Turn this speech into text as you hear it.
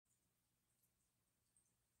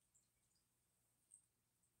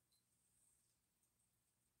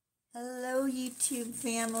Hello, YouTube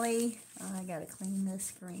family. Oh, I gotta clean this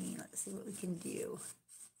screen. Let's see what we can do.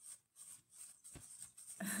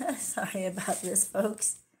 Sorry about this,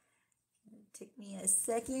 folks. It took me a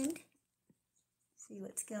second. See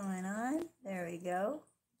what's going on. There we go.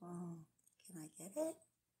 Oh, can I get it?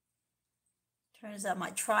 Turns out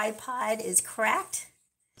my tripod is cracked.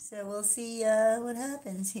 So we'll see what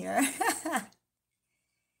happens here.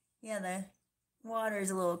 Yeah, the water is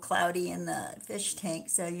a little cloudy in the fish tank,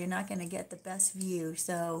 so you're not going to get the best view.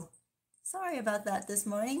 So sorry about that this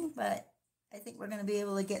morning, but I think we're going to be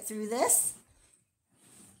able to get through this.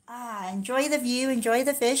 Enjoy the view, enjoy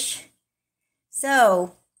the fish.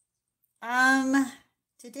 So,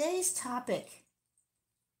 today's topic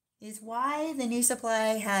is why the new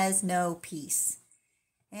supply has no peace.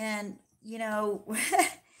 And,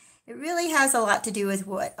 it really has a lot to do with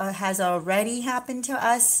what has already happened to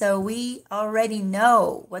us. So we already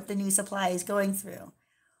know what the new supply is going through.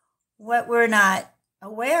 What we're not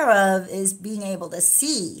aware of is being able to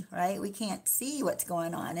see, right? We can't see what's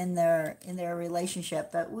going on in their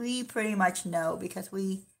relationship, but we pretty much know because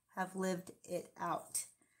we have lived it out.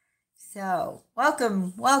 So,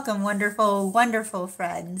 welcome, wonderful, wonderful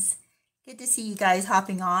friends. Good to see you guys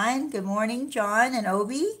hopping on. Good morning, John and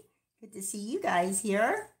Obi. Good to see you guys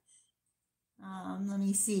here. Let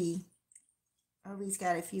me see. Obi's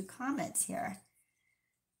got a few comments here.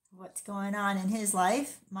 What's going on in his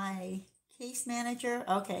life? My case manager.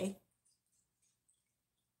 Okay.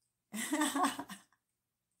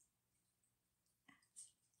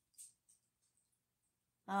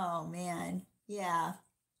 Oh man. Yeah.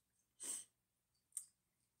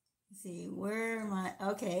 Let's see, where am I?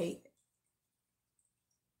 Okay.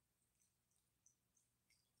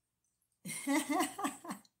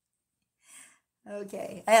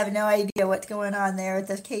 Okay. I have no idea what's going on there with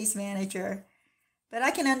the case manager, but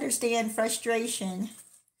I can understand frustration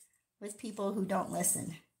with people who don't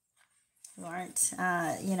listen, who aren't,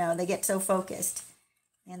 they get so focused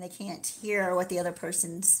and they can't hear what the other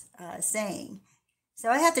person's saying. So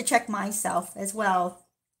I have to check myself as well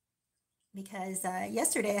because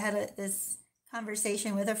yesterday I had this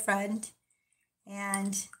conversation with a friend,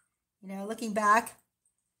 and looking back,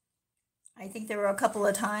 I think there were a couple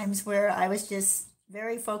of times where I was just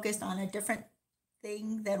very focused on a different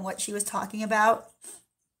thing than what she was talking about,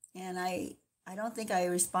 and I don't think I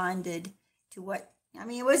responded to what I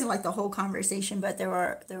mean. It wasn't like the whole conversation, but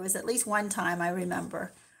there was at least one time I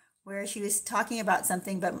remember where she was talking about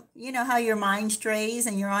something, but you know how your mind strays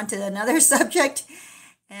and you're on to another subject,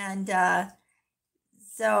 and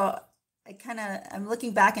so I'm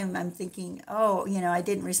looking back and I'm thinking, oh, I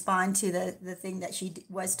didn't respond to the thing that she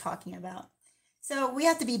was talking about. So we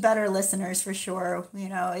have to be better listeners for sure.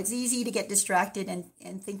 It's easy to get distracted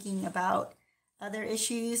and thinking about other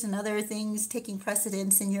issues and other things taking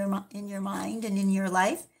precedence in your mind and in your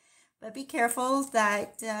life. But be careful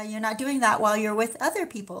that you're not doing that while you're with other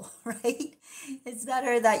people, right? It's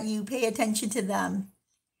better that you pay attention to them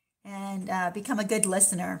and become a good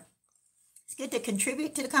listener. It's good to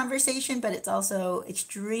contribute to the conversation, but it's also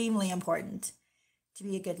extremely important to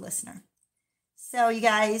be a good listener. So, you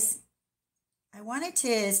guys, I wanted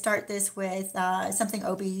to start this with something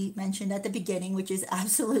Obi mentioned at the beginning, which is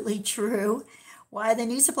absolutely true. Why the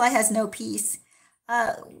new supply has no peace.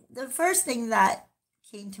 The first thing that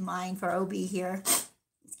came to mind for Obi here,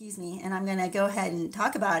 excuse me, and I'm going to go ahead and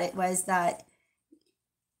talk about it, was that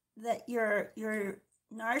your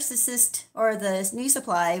narcissist, or the new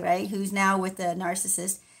supply, right, who's now with the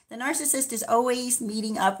narcissist is always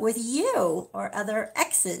meeting up with you or other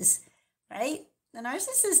exes, right? The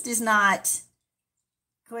narcissist is not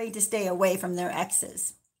going to stay away from their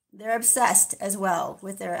exes. They're obsessed as well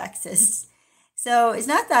with their exes. So it's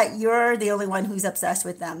not that you're the only one who's obsessed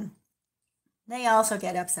with them. They also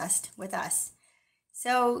get obsessed with us.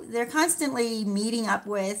 So they're constantly meeting up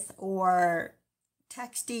with, or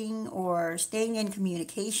texting, or staying in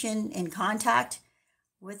communication, in contact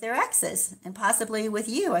with their exes, and possibly with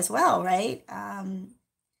you as well, right?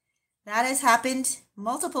 That has happened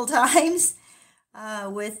multiple times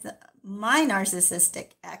with my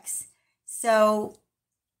narcissistic ex. So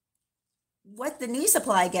what the new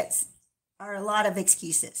supply gets are a lot of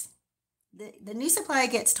excuses. The new supply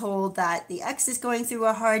gets told that the ex is going through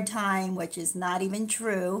a hard time, which is not even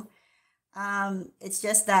true. It's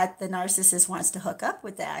just that the narcissist wants to hook up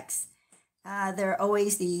with the ex. There are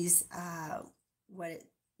always these,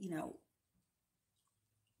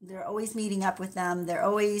 they're always meeting up with them. They're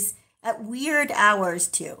always at weird hours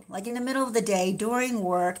too, like in the middle of the day during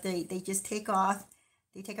work. They just take off,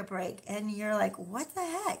 they take a break, and you're like, what the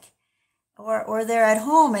heck? or they're at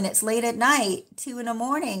home and it's late at night, 2 in the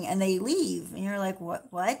morning, and they leave, and you're like,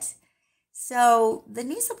 what? So the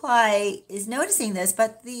new supply is noticing this,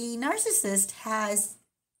 but the narcissist has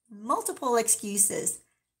multiple excuses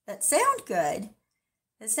that sound good,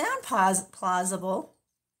 that sound plausible.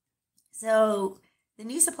 So the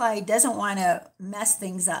new supply doesn't want to mess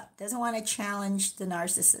things up, doesn't want to challenge the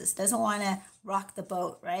narcissist, doesn't want to rock the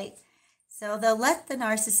boat, right? So they'll let the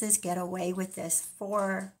narcissist get away with this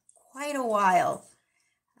for quite a while.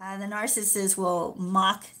 The narcissist will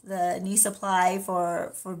mock the new supply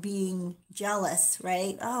for being jealous,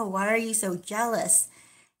 right? Oh, why are you so jealous?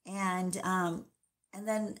 And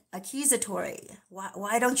then accusatory.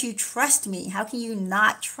 Why don't you trust me? How can you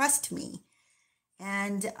not trust me?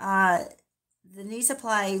 And the new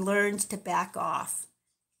supply learns to back off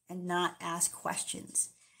and not ask questions,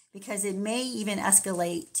 because it may even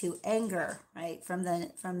escalate to anger, right, from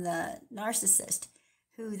the narcissist,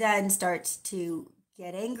 who then starts to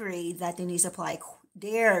get angry that the new supply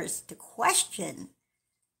dares to question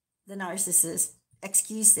the narcissist's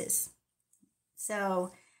excuses.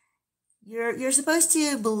 So you're supposed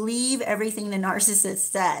to believe everything the narcissist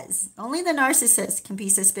says. Only the narcissist can be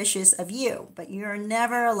suspicious of you, but you're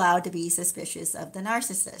never allowed to be suspicious of the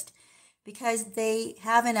narcissist, because they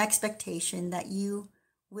have an expectation that you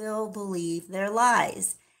will believe their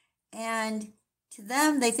lies. And to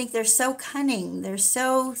them, they think they're so cunning, they're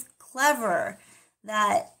so clever,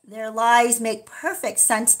 that their lies make perfect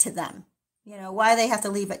sense to them. You know, why they have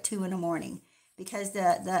to leave at 2 in the morning, because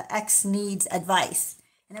the ex needs advice.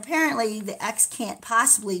 And apparently the ex can't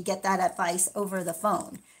possibly get that advice over the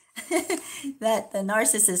phone, that the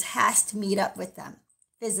narcissist has to meet up with them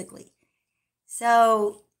physically.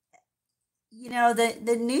 So,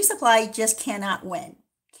 the new supply just cannot win,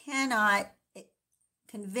 cannot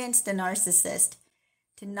convince the narcissist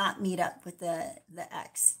to not meet up with the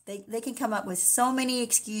ex. They can come up with so many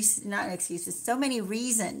so many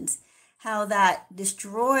reasons how that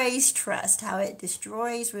destroys trust, how it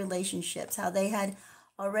destroys relationships, how they had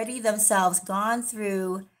already themselves gone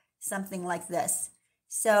through something like this.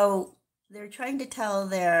 So they're trying to tell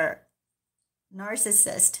their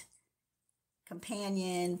narcissist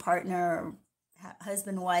companion, partner,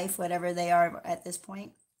 husband, wife, whatever they are at this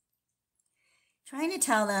point, trying to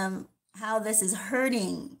tell them how this is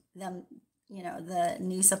hurting them, the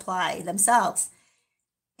new supply themselves.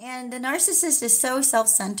 And the narcissist is so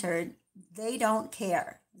self-centered, they don't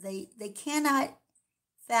care. They cannot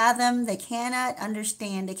fathom, they cannot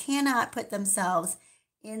understand, they cannot put themselves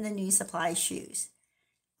in the new supply shoes.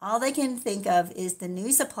 All they can think of is the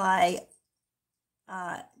new supply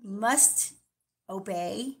must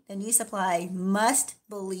obey, the new supply must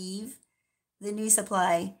believe, the new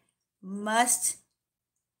supply must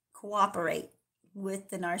cooperate with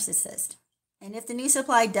the narcissist. And if the new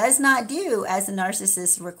supply does not do as the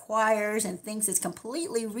narcissist requires and thinks is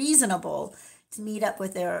completely reasonable to meet up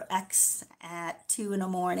with their ex at 2 in the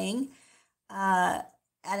morning at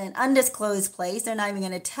an undisclosed place, they're not even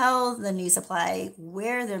going to tell the new supply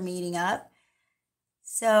where they're meeting up.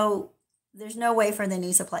 So there's no way for the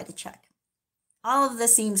new supply to check. All of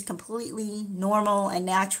this seems completely normal and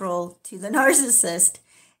natural to the narcissist,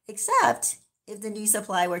 except if the new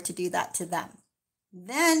supply were to do that to them.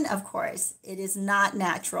 Then, of course, it is not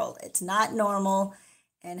natural. It's not normal.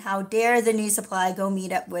 And how dare the new supply go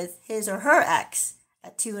meet up with his or her ex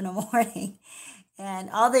at 2 in the morning? And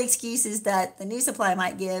all the excuses that the new supply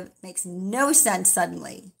might give makes no sense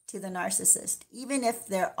suddenly to the narcissist, even if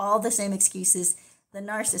they're all the same excuses the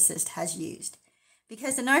narcissist has used.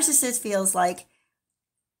 Because the narcissist feels like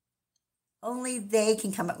only they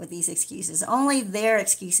can come up with these excuses. Only their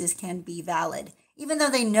excuses can be valid, even though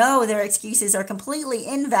they know their excuses are completely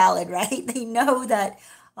invalid, right? They know that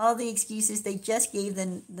all the excuses they just gave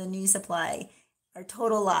the new supply are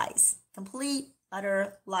total lies, complete,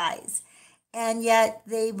 utter lies. And yet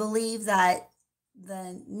they believe that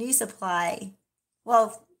the new supply,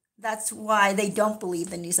 well, that's why they don't believe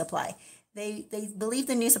the new supply. They believe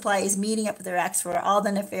the new supply is meeting up with their ex for all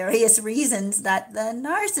the nefarious reasons that the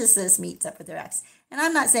narcissist meets up with their ex. And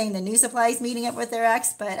I'm not saying the new supply is meeting up with their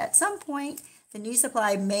ex, but at some point, the new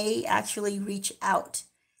supply may actually reach out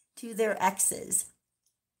to their exes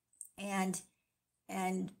and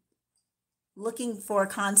looking for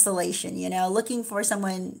consolation, looking for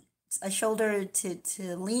someone, a shoulder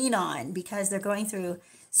to lean on, because they're going through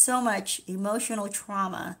so much emotional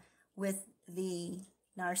trauma with the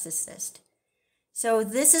narcissist. So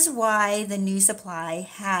this is why the new supply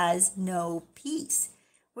has no peace.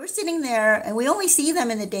 We're sitting there and we only see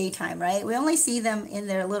them in the daytime, right? We only see them in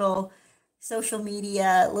their little social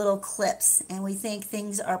media, little clips, and we think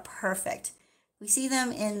things are perfect. We see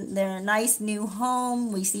them in their nice new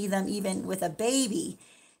home. We see them even with a baby.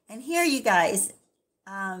 And here, you guys,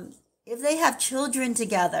 if they have children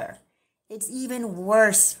together, it's even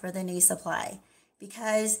worse for the new supply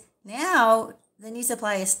because now the new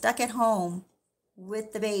supply is stuck at home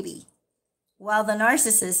with the baby while the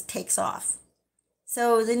narcissist takes off.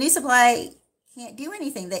 So the new supply can't do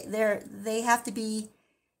anything. They have to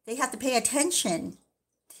pay attention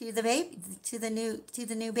to the baby, to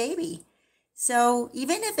the new baby. So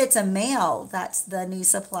even if it's a male that's the new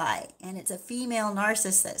supply and it's a female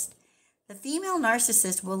narcissist, the female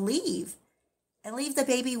narcissist will leave and leave the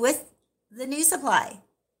baby with the new supply,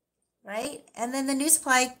 right? And then the new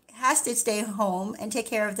supply has to stay home and take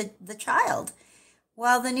care of the child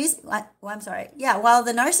while while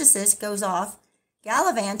the narcissist goes off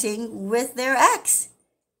gallivanting with their ex.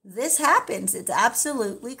 This happens. It's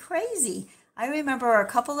absolutely crazy. I remember a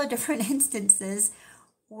couple of different instances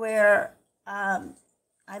where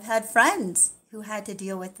I've had friends who had to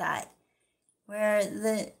deal with that, where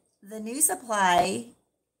the new supply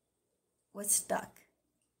was stuck.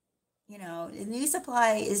 The new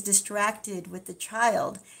supply is distracted with the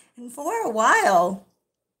child. And for a while,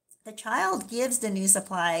 the child gives the new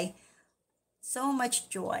supply so much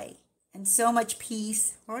joy and so much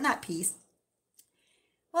peace, or not peace.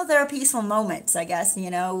 Well, there are peaceful moments, I guess,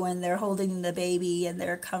 when they're holding the baby and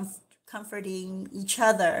they're comforting each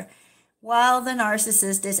other while the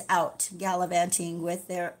narcissist is out gallivanting with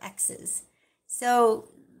their exes. So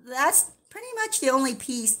that's pretty much the only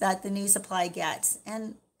peace that the new supply gets.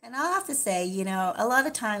 And I'll have to say, a lot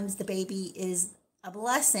of times the baby is a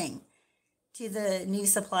blessing to the new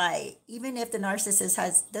supply, even if the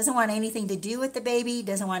narcissist doesn't want anything to do with the baby,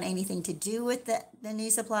 doesn't want anything to do with the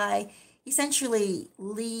new supply, essentially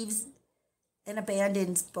leaves and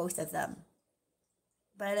abandons both of them.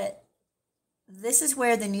 But this is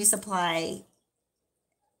where the new supply,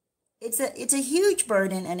 it's a huge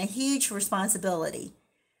burden and a huge responsibility.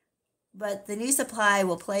 But the new supply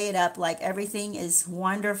will play it up like everything is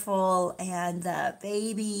wonderful and the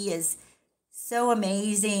baby is so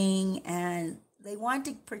amazing, and they want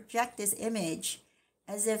to project this image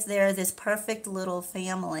as if they're this perfect little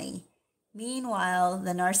family. Meanwhile,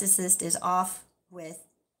 the narcissist is off with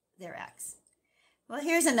their ex. Well,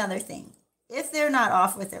 here's another thing. If they're not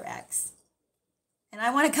off with their ex, and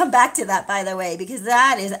I want to come back to that, by the way, because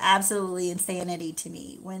that is absolutely insanity to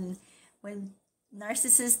me. When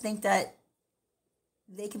narcissists think that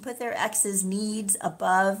they can put their ex's needs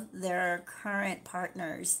above their current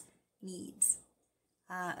partner's needs,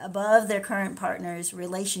 above their current partner's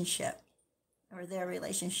relationship, or their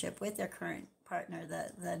relationship with their current partner,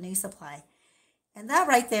 the new supply. And that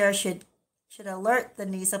right there should alert the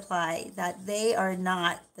new supply that they are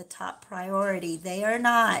not the top priority. They are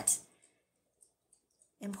not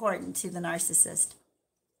important to the narcissist.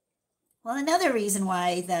 Well, another reason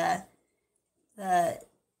why the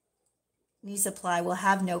new supply will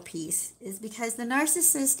have no peace is because the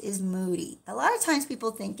narcissist is moody. A lot of times people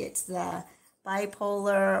think it's the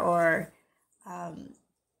bipolar or I'm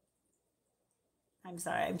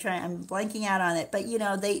blanking out on it, but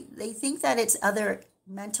they think that it's other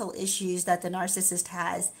mental issues that the narcissist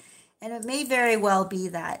has, and it may very well be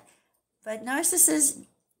that. But narcissists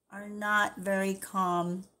are not very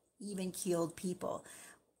calm, even-keeled people,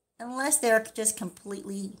 unless they're just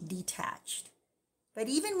completely detached. But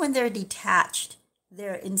even when they're detached,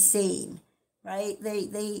 they're insane, right?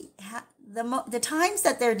 The times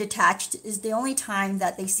that they're detached is the only time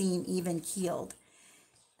that they seem even-keeled.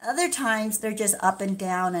 Other times, they're just up and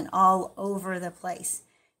down and all over the place.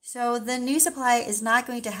 So the new supply is not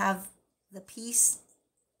going to have the peace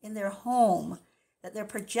in their home that they're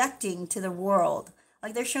projecting to the world.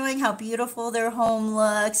 Like they're showing how beautiful their home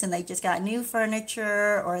looks and they just got new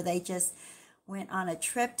furniture, or they just went on a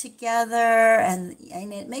trip together, and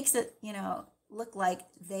it makes it, look like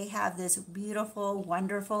they have this beautiful,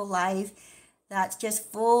 wonderful life that's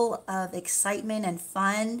just full of excitement and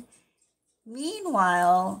fun.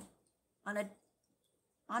 Meanwhile, on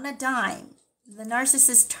a dime, the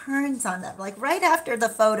narcissist turns on them, like right after the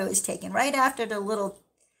photo is taken, right after the little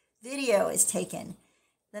video is taken.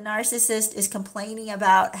 The narcissist is complaining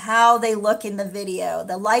about how they look in the video.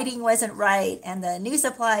 The lighting wasn't right, and the new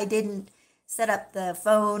supply didn't set up the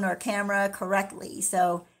phone or camera correctly.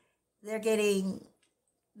 So they're getting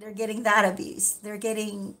that abuse. They're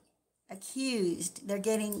getting accused. They're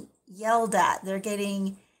getting yelled at. They're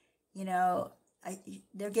getting,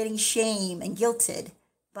 they're getting shame and guilted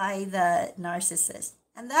by the narcissist.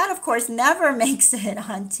 And that, of course, never makes it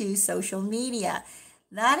onto social media.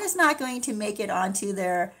 That is not going to make it onto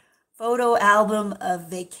their photo album of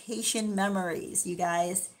vacation memories, you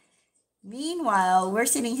guys. Meanwhile, we're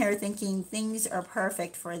sitting here thinking things are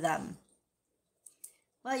perfect for them.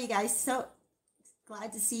 Well, you guys, so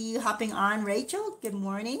glad to see you hopping on. Rachel, good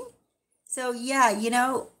morning. So, yeah,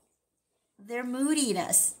 their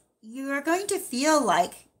moodiness, you're going to feel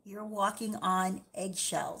like you're walking on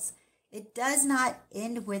eggshells. It does not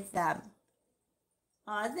end with them.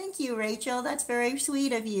 Aw, thank you, Rachel. That's very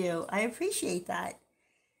sweet of you. I appreciate that.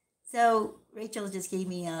 So, Rachel just gave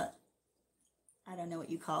me I don't know what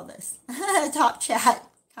you call this, top chat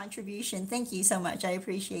contribution. Thank you so much. I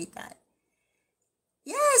appreciate that.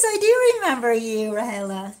 Yes, I do remember you,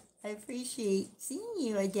 Rahela. I appreciate seeing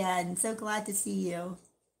you again. So glad to see you.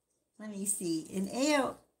 Let me see. In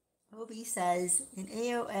Obi says, in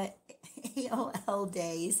AOL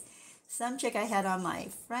days, some chick I had on my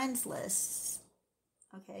friends list,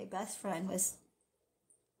 okay, best friend, was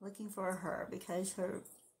looking for her because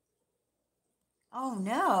oh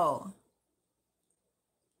no,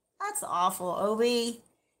 that's awful, Obi.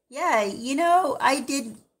 Yeah,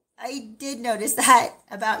 I did notice that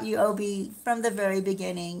about you, Obi, from the very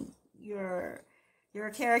beginning. Your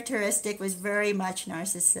characteristic was very much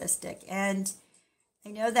narcissistic, and I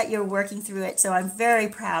know that you're working through it, so I'm very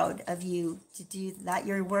proud of you to do that.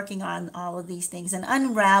 You're working on all of these things and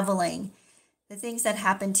unraveling the things that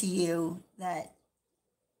happened to you that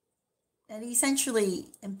essentially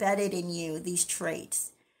embedded in you these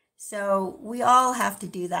traits. So we all have to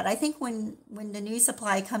do that. I think when the new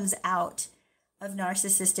supply comes out of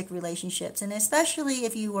narcissistic relationships, and especially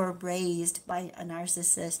if you were raised by a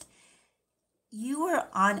narcissist, you were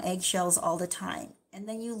on eggshells all the time. And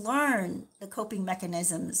then you learn the coping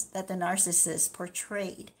mechanisms that the narcissist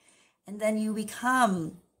portrayed. And then you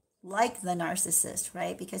become like the narcissist,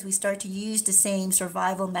 right? Because we start to use the same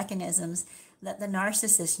survival mechanisms that the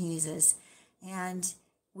narcissist uses. And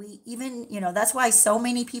we even, that's why so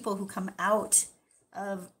many people who come out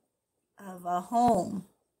of, of a home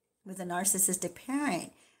with a narcissistic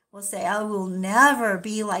parent will say, I will never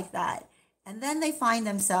be like that. And then they find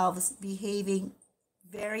themselves behaving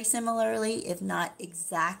very similarly, if not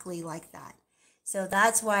exactly like that. So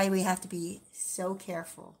that's why we have to be so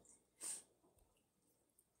careful.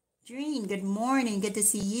 Dream, good morning. Good to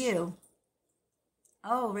see you.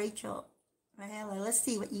 Oh, Rachel, Rahela, let's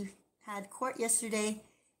see what you had court yesterday.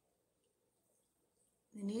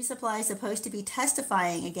 The new supply is supposed to be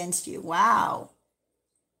testifying against you. Wow.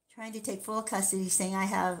 Trying to take full custody, saying I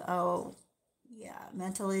have, oh, yeah,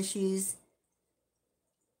 mental issues.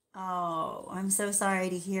 Oh, I'm so sorry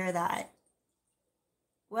to hear that.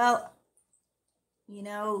 Well,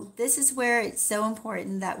 this is where it's so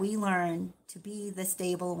important that we learn to be the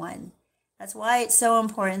stable one. That's why it's so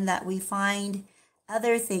important that we find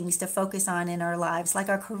other things to focus on in our lives, like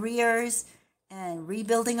our careers and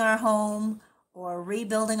rebuilding our home or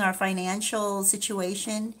rebuilding our financial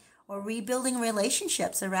situation or rebuilding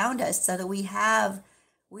relationships around us so that we have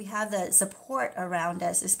the support around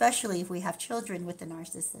us, especially if we have children with the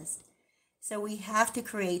narcissist. So we have to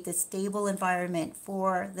create this stable environment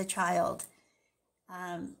for the child.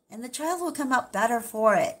 And the child will come out better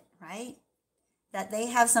for it, right? That they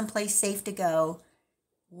have someplace safe to go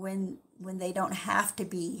when they don't have to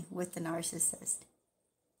be with the narcissist.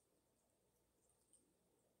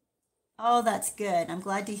 Oh, that's good. I'm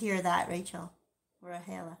glad to hear that, Rachel.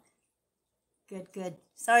 Rahela. Good, good.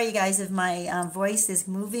 Sorry, you guys, if my voice is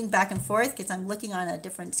moving back and forth because I'm looking on a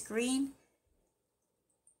different screen.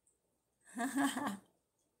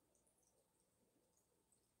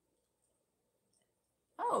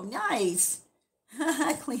 Oh, nice.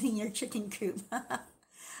 Cleaning your chicken coop.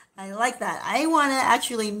 I like that. I want to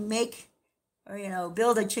actually make or,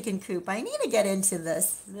 build a chicken coop. I need to get into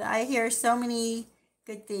this. I hear so many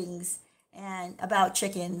good things and about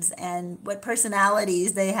chickens and what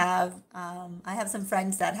personalities they have. I have some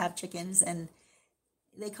friends that have chickens and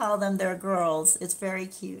they call them their girls. It's very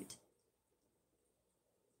cute.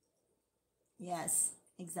 Yes,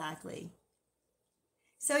 exactly.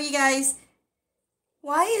 So, you guys,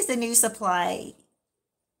 why is the new supply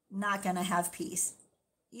not going to have peace?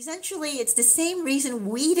 Essentially, it's the same reason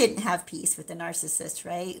we didn't have peace with the narcissist,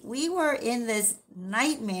 right? We were in this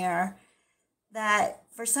nightmare that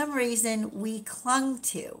for some reason we clung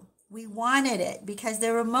to. We wanted it because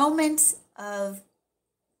there were moments of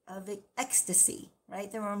ecstasy,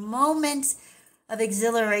 right? There were moments of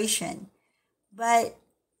exhilaration, but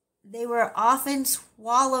they were often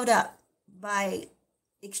swallowed up by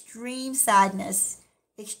extreme sadness,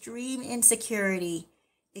 extreme insecurity,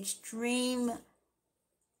 extreme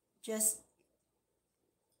just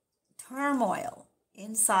turmoil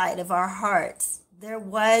inside of our hearts. There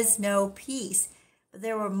was no peace, but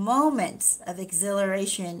there were moments of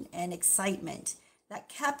exhilaration and excitement that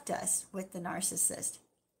kept us with the narcissist.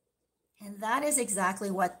 And that is exactly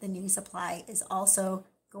what the new supply is also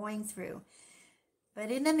going through. But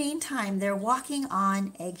in the meantime, they're walking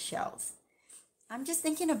on eggshells. I'm just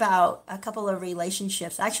thinking about a couple of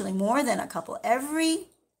relationships, actually more than a couple. Every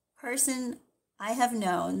person I have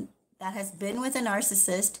known that has been with a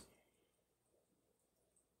narcissist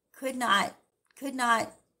could not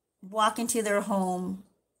walk into their home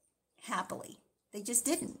happily. They just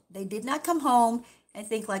didn't. They did not come home and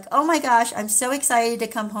think like, oh my gosh, I'm so excited to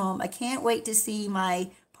come home. I can't wait to see my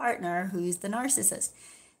partner who's the narcissist.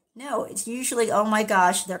 No, it's usually, oh my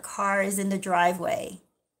gosh, their car is in the driveway.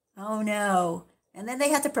 Oh no. And then they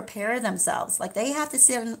have to prepare themselves. Like they have to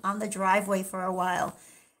sit on the driveway for a while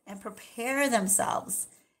and prepare themselves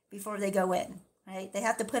before they go in, right? They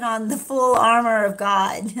have to put on the full armor of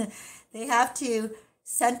God. They have to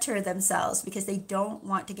center themselves because they don't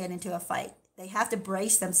want to get into a fight. They have to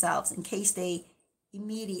brace themselves in case they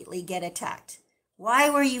immediately get attacked. Why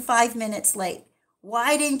were you 5 minutes late?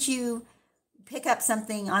 Why didn't you pick up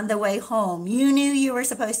something on the way home? You knew you were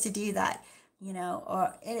supposed to do that,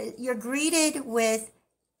 or you're greeted with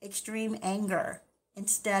extreme anger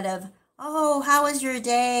instead of, oh, how was your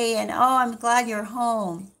day? And oh, I'm glad you're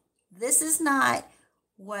home. This is not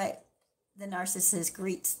what the narcissist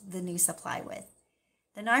greets the new supply with.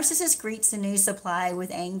 The narcissist greets the new supply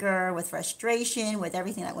with anger, with frustration, with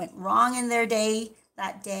everything that went wrong in their day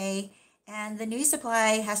that day. And the new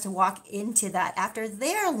supply has to walk into that after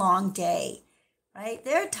their long day, right?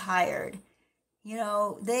 They're tired.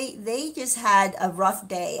 They just had a rough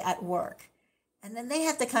day at work. And then they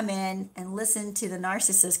have to come in and listen to the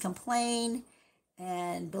narcissist complain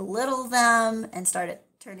and belittle them and start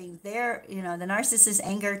turning their, the narcissist's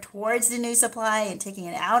anger towards the new supply and taking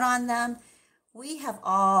it out on them. We have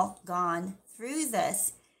all gone through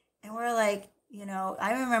this. And we're like,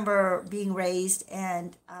 I remember being raised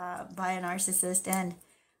and by a narcissist, and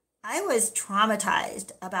I was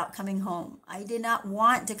traumatized about coming home. I did not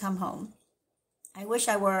want to come home. I wish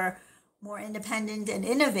I were more independent and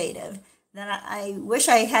innovative. Then I wish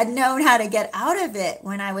I had known how to get out of it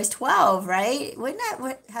when I was 12, right? Wouldn't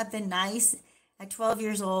that have been nice at 12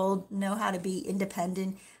 years old, know how to be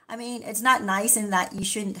independent? I mean, it's not nice in that you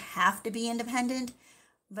shouldn't have to be independent,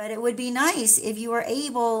 but it would be nice if you were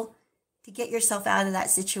able to get yourself out of that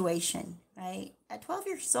situation, right? At 12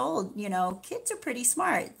 years old, kids are pretty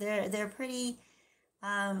smart. They're pretty,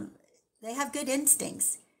 they have good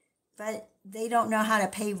instincts, but they don't know how to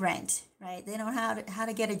pay rent, right? They don't know how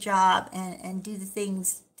to get a job and do the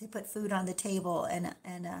things to put food on the table and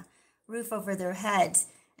a roof over their heads.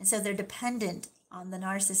 And so they're dependent on the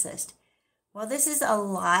narcissist. Well, this is a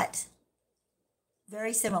lot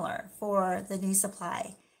very similar for the new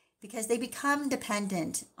supply because they become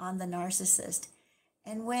dependent on the narcissist.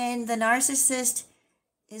 And when the narcissist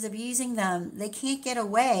is abusing them, they can't get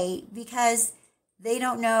away because they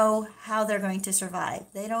don't know how they're going to survive.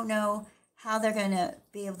 They don't know how they're going to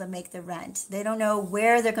be able to make the rent. They don't know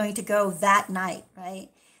where they're going to go that night, right?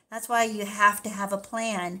 That's why you have to have a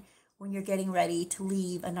plan when you're getting ready to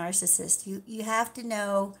leave a narcissist. You have to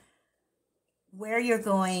know where you're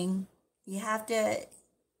going. You have to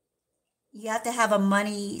have a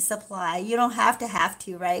money supply. You don't have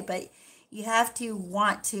to, right? But you have to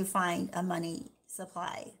want to find a money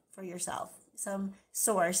supply for yourself, some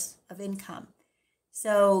source of income.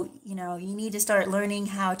 So, you need to start learning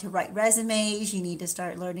how to write resumes. You need to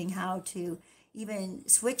start learning how to even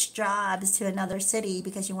switch jobs to another city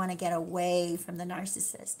because you want to get away from the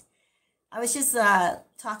narcissist. I was just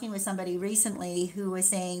talking with somebody recently who was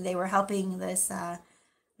saying they were helping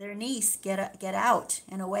their niece get out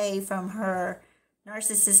and away from her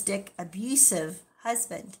narcissistic, abusive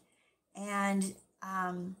husband. And,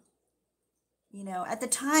 at the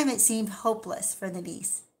time it seemed hopeless for the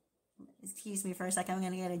niece. Excuse me for a second, I'm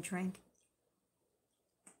going to get a drink.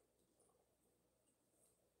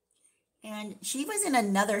 And she was in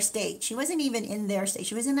another state. She wasn't even in their state.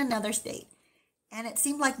 She was in another state. And it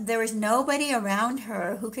seemed like there was nobody around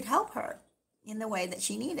her who could help her in the way that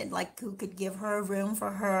she needed, like who could give her a room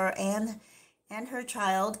for her and her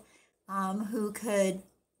child, who could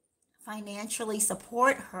financially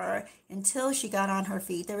support her until she got on her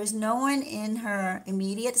feet. There was no one in her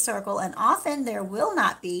immediate circle, and often there will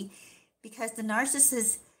not be, because the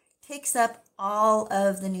narcissist takes up all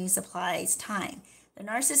of the new supply's time. The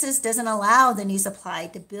narcissist doesn't allow the new supply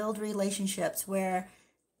to build relationships where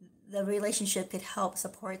the relationship could help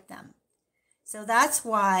support them. So that's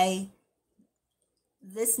why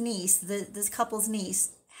this niece, this couple's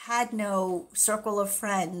niece, had no circle of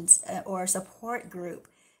friends or support group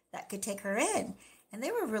that could take her in. And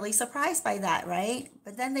they were really surprised by that, right?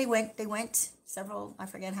 But then they went several, I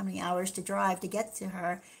forget how many hours to drive to get to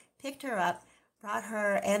her, picked her up, brought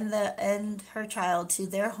her and her child to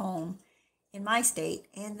their home in my state,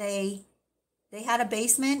 and they had a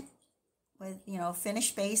basement with,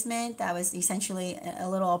 finished basement that was essentially a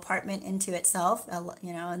little apartment into itself,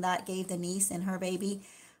 and that gave the niece and her baby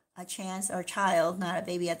a chance, or child, not a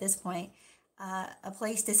baby at this point, a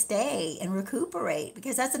place to stay and recuperate,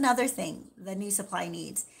 because that's another thing the New Supply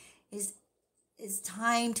needs is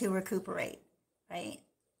time to recuperate, right?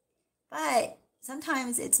 But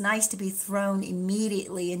sometimes it's nice to be thrown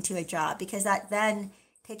immediately into a job, because that then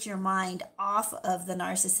takes your mind off of the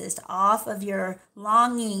narcissist, off of your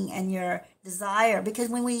longing and your desire. Because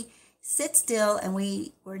when we sit still and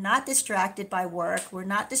we're not distracted by work, we're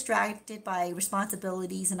not distracted by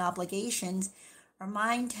responsibilities and obligations, our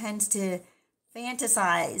mind tends to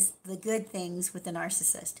fantasize the good things with the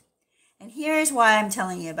narcissist. And here's why I'm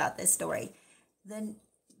telling you about this story.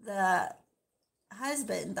 The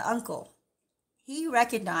husband, the uncle, he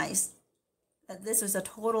recognized that this was a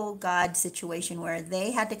total God situation where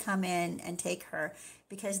they had to come in and take her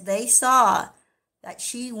because they saw that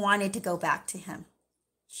she wanted to go back to him.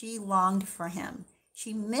 She longed for him.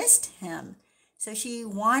 She missed him. So she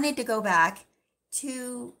wanted to go back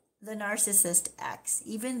to the narcissist ex,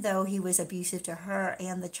 even though he was abusive to her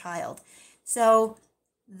and the child. So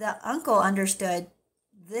the uncle understood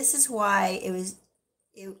this is why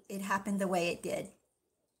it happened the way it did,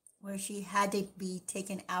 where she had to be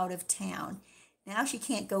taken out of town. Now she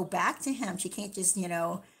can't go back to him. She can't just,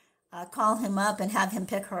 call him up and have him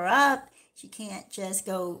pick her up. She can't just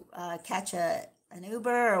go catch an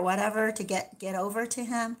Uber or whatever to get over to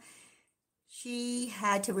him. She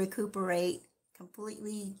had to recuperate,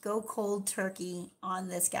 completely go cold turkey on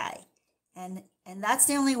this guy. And that's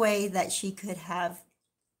the only way that she could have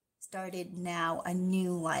started now a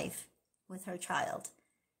new life with her child.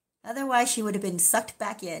 Otherwise, she would have been sucked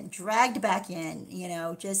back in, dragged back in,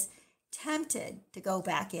 just tempted to go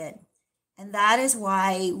back in. And that is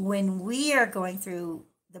why when we are going through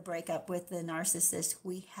the breakup with the narcissist,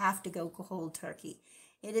 we have to go cold turkey.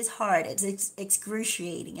 It is hard. It's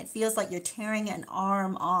excruciating. It feels like you're tearing an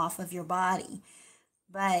arm off of your body.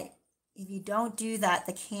 But if you don't do that,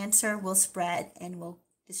 the cancer will spread and will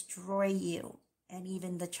destroy you and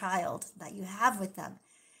even the child that you have with them.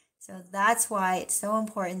 So that's why it's so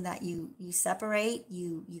important that you separate,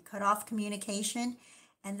 you cut off communication,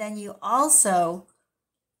 and then you also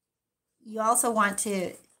want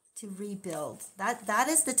to rebuild. That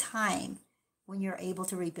is the time when you're able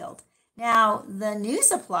to rebuild. Now, the New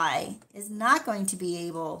Supply is not going to be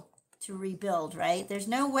able to rebuild, right? There's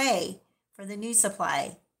no way for the New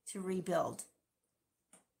Supply to rebuild.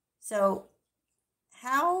 So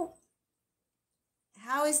how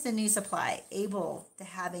is the New Supply able to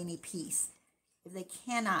have any peace if they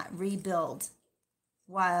cannot rebuild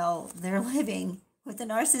while they're living with the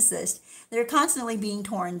narcissist? They're constantly being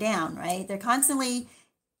torn down, right? They're constantly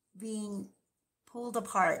being pulled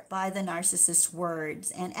apart by the narcissist's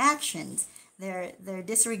words and actions, their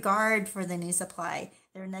disregard for the New Supply,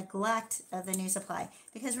 their neglect of the New Supply.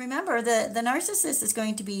 Because remember, the narcissist is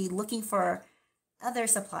going to be looking for other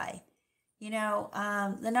supply. The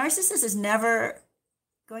narcissist is never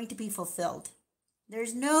going to be fulfilled.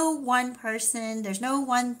 There's no one person, there's no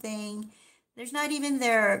one thing, there's not even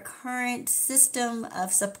their current system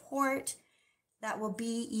of support that will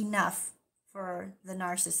be enough for the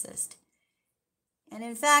narcissist. And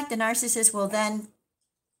in fact, the narcissist will then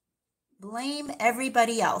blame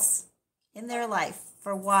everybody else in their life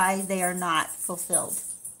for why they are not fulfilled.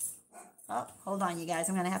 Oh, hold on, you guys.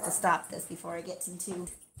 I'm going to have to stop this before it gets into...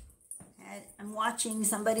 I'm watching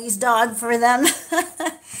somebody's dog for them.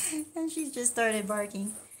 And she's just started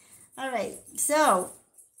barking. All right. So,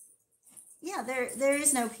 yeah, there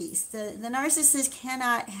is no peace. The narcissist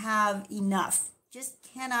cannot have enough. Just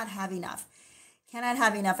cannot have enough. Cannot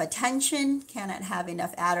have enough attention. Cannot have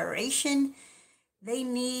enough adoration. They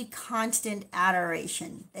need constant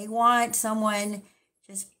adoration. They want someone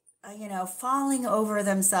just, falling over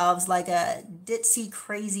themselves like a ditzy,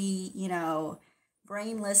 crazy,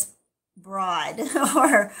 brainless broad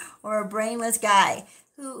or a brainless guy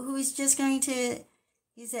who's just going to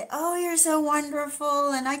say, oh, you're so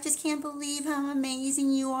wonderful and I just can't believe how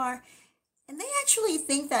amazing you are. And they actually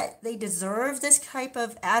think that they deserve this type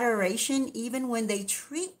of adoration even when they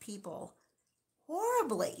treat people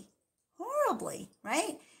horribly,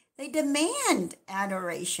 right? They demand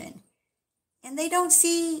adoration and they don't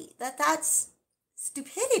see that that's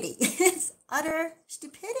stupidity. It's utter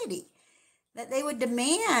stupidity that they would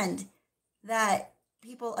demand that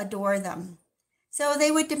people adore them. So they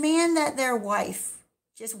would demand that their wife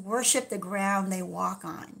just worship the ground they walk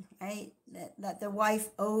on, right? That the wife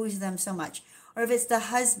owes them so much. Or if it's the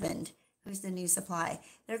husband who's the new supply,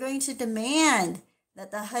 they're going to demand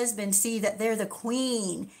that the husband see that they're the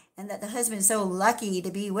queen and that the husband's so lucky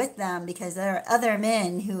to be with them because there are other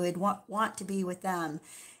men who would want to be with them.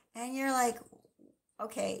 And you're like,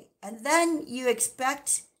 okay. And then you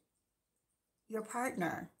expect your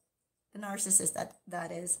partner, the narcissist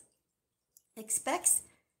that is, expects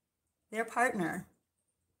their partner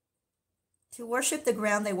to worship the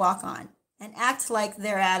ground they walk on and act like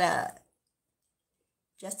they're at a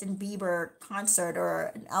Justin Bieber concert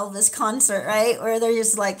or an Elvis concert, right? Where they're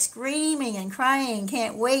just like screaming and crying,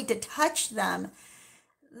 can't wait to touch them.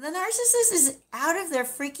 The narcissist is out of their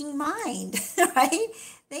freaking mind, right?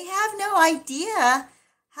 They have no idea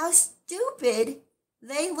how stupid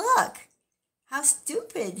they look, how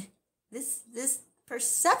stupid this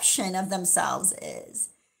perception of themselves is.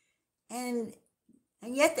 And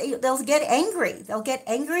yet they'll get angry. They'll get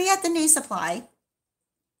angry at the new supply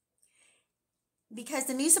because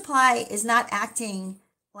the new supply is not acting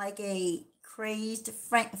like a crazed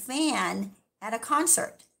fan at a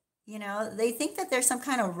concert. You know, they think that they're some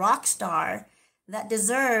kind of rock star that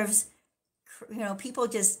deserves, people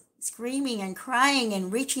just screaming and crying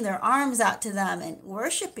and reaching their arms out to them and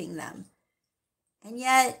worshiping them. And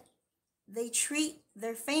yet they treat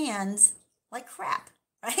their fans like crap,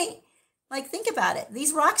 right? Like, think about it.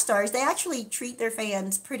 These rock stars, they actually treat their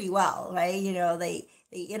fans pretty well, right?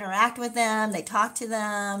 They interact with them, they talk to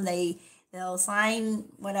them, they'll sign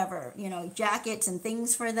whatever, jackets and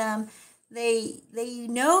things for them. They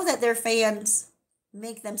know that their fans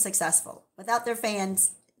make them successful. Without their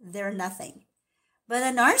fans, they're nothing. But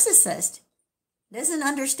a narcissist doesn't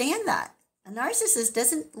understand that. A narcissist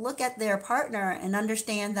doesn't look at their partner and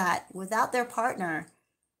understand that without their partner,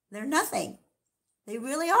 they're nothing. They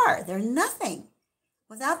really are. They're nothing.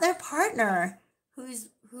 Without their partner who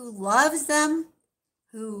loves them,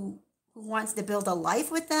 who wants to build a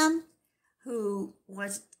life with them, who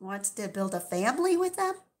wants to build a family with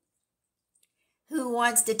them, who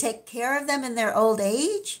wants to take care of them in their old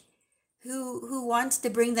age, who wants to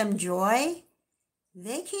bring them joy,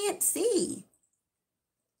 they can't see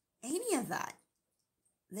any of that.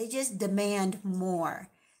 They just demand more.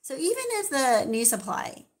 So even if the new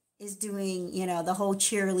supply is doing, the whole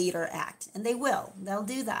cheerleader act, and they'll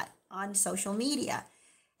do that on social media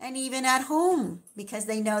and even at home because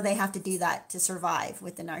they know they have to do that to survive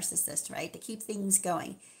with the narcissist, right? To keep things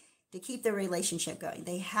going, to keep the relationship going.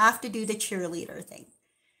 They have to do the cheerleader thing.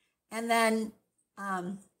 And then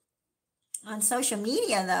on social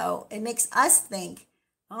media, though, it makes us think,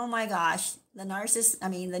 oh my gosh,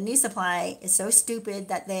 the new supply is so stupid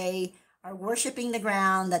that they are worshiping the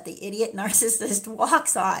ground that the idiot narcissist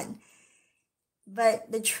walks on.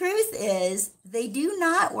 But the truth is, they do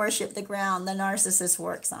not worship the ground the narcissist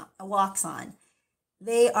walks on.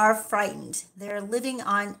 They are frightened. They're living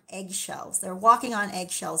on eggshells. They're walking on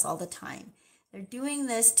eggshells all the time. They're doing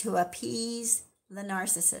this to appease the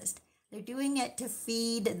narcissist. They're doing it to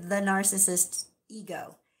feed the narcissist's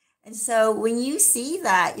ego. And so when you see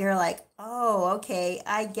that, you're like, oh, okay,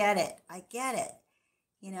 I get it.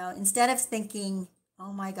 Instead of thinking,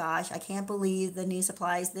 oh my gosh, I can't believe the new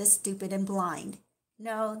supply is this stupid and blind.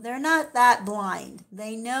 No, they're not that blind.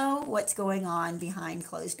 They know what's going on behind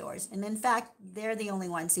closed doors. And in fact, they're the only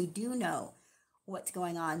ones who do know what's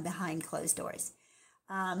going on behind closed doors.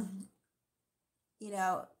 There's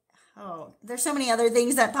so many other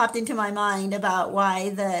things that popped into my mind about why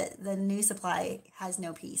the new supply has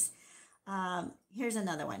no peace. Here's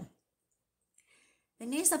another one. The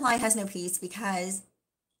new supply has no peace because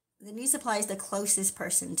the new supply is the closest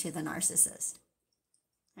person to the narcissist.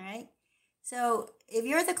 All right? So if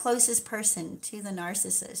you're the closest person to the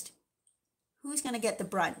narcissist, who's going to get the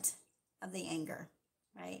brunt of the anger,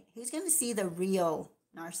 right? Who's going to see the real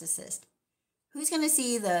narcissist? Who's going to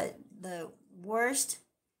see the worst,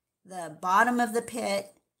 the bottom of the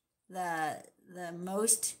pit, the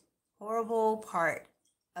most horrible part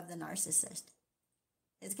of the narcissist?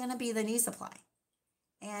 It's going to be the new supply.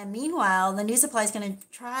 And meanwhile, the new supply is going to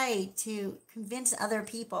try to convince other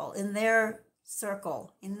people in their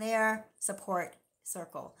circle, in their support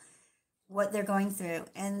circle, what they're going through.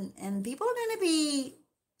 And people are going to be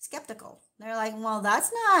skeptical. They're like, well,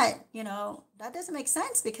 that's not, that doesn't make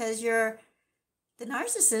sense because the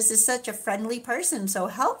narcissist is such a friendly person, so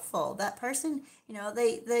helpful. That person,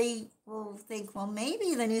 they will think, well,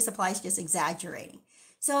 maybe the new supply is just exaggerating.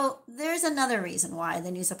 So there's another reason why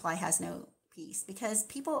the new supply has no peace, because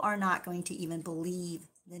people are not going to even believe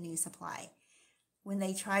the new supply when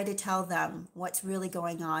they try to tell them what's really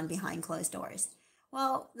going on behind closed doors.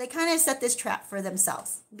 Well, they kind of set this trap for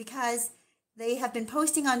themselves because they have been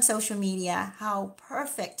posting on social media how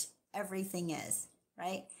perfect everything is,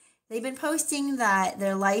 right? They've been posting that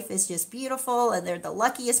their life is just beautiful and they're the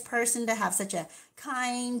luckiest person to have such a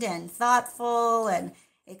kind and thoughtful and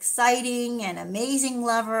exciting and amazing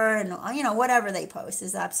lover, and whatever they post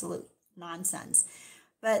is absolute nonsense.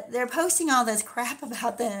 But they're posting all this crap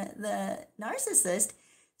about the narcissist.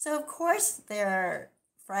 So of course their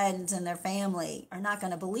friends and their family are not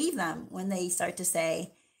going to believe them when they start to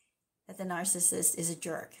say that the narcissist is a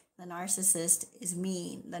jerk. The narcissist is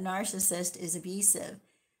mean. The narcissist is abusive.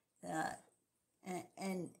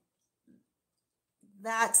 And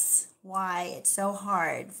that's why it's so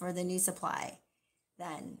hard for the New Supply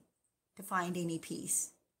then to find any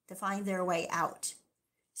peace, to find their way out.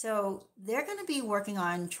 So they're going to be working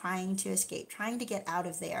on trying to escape, trying to get out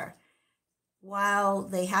of there, while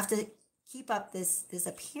they have to keep up this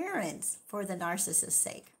appearance for the narcissist's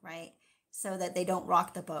sake, right? So that they don't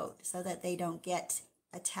rock the boat, so that they don't get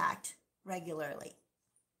attacked regularly.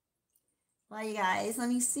 Well, you guys, let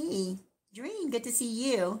me see. Dream, good to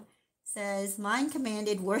see you. Says, mind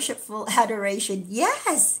commanded worshipful adoration.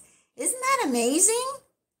 Yes! Isn't that amazing?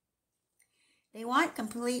 They want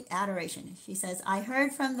complete adoration. She says, I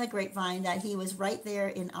heard from the grapevine that he was right there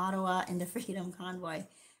in Ottawa in the Freedom Convoy.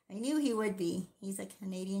 I knew he would be. He's a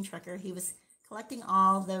Canadian trucker. He was collecting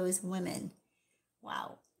all those women.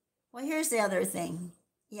 Wow. Well, here's the other thing.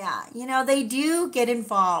 Yeah, they do get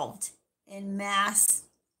involved in mass,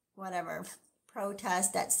 whatever,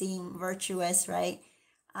 protests that seem virtuous, right?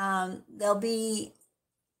 They'll be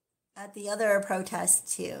at the other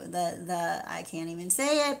protests too. The I can't even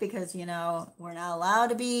say it because, we're not allowed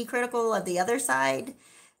to be critical of the other side,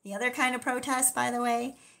 the other kind of protest, by the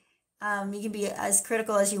way. You can be as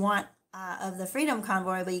critical as you want of the Freedom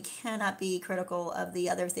Convoy, but you cannot be critical of the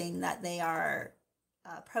other thing that they are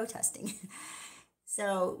protesting.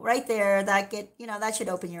 So right there, that should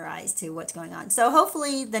open your eyes to what's going on. So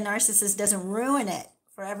hopefully the narcissist doesn't ruin it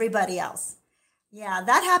for everybody else. Yeah,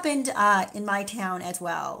 that happened in my town as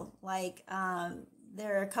well. Like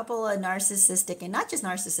there are a couple of narcissistic, and not just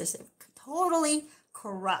narcissistic, totally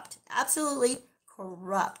corrupt, absolutely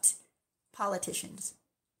corrupt politicians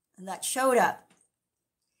that showed up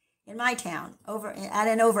in my town over at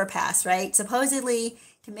an overpass, right? Supposedly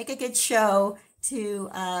to make a good show to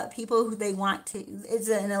people who they want to. It's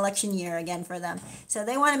an election year again for them, so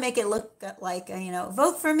they want to make it look like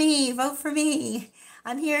vote for me, vote for me.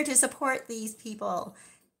 I'm here to support these people,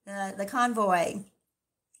 the convoy.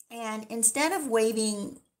 And instead of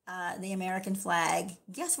waving the American flag,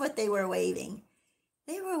 guess what they were waving?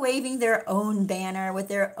 They were waving their own banner with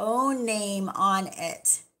their own name on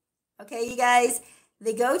it. Okay, you guys,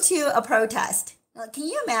 they go to a protest. Now, can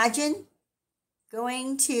you imagine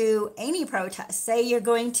going to any protest? Say you're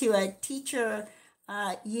going to a teachers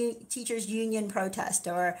union protest,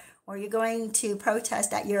 or you're going to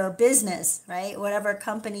protest at your business, right? Whatever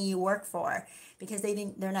company you work for, because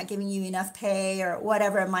they're not giving you enough pay or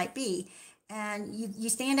whatever it might be. And you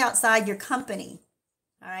stand outside your company,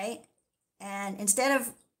 all right? And instead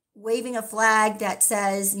of waving a flag that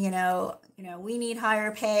says, we need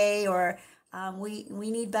higher pay, or we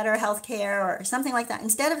need better health care, or something like that.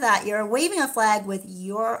 Instead of that, you're waving a flag with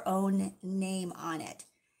your own name on it.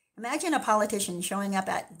 Imagine a politician showing up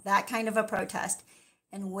at that kind of a protest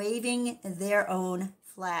and waving their own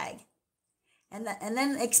flag. And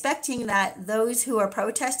then expecting that those who are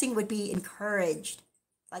protesting would be encouraged.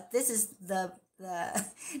 Like, this is the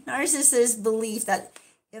narcissist belief that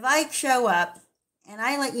if I show up and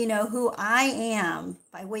I let you know who I am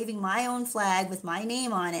by waving my own flag with my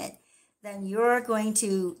name on it, then you're going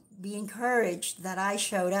to be encouraged that I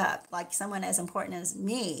showed up, like someone as important as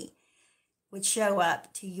me would show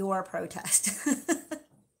up to your protest.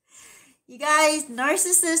 You guys,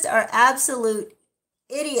 narcissists are absolute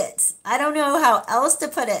idiots. I don't know how else to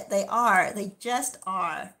put it. They are. They just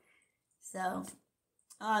are. So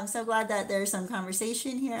I'm so glad that there's some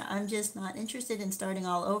conversation here. I'm just not interested in starting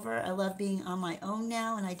all over. I love being on my own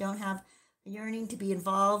now, and I don't have a yearning to be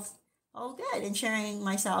involved. Oh, good. And sharing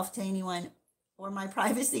myself to anyone, or my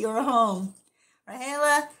privacy or home.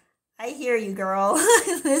 Rahela, I hear you, girl.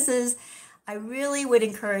 I really would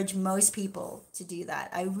encourage most people to do that.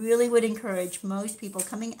 I really would encourage most people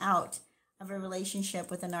coming out of a relationship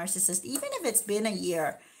with a narcissist, even if it's been a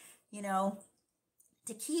year,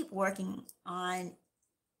 to keep working on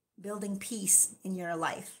building peace in your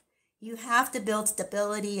life. You have to build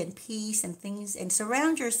stability and peace and things, and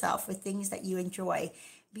surround yourself with things that you enjoy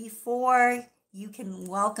before you can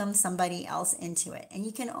welcome somebody else into it. And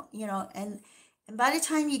you can, and by the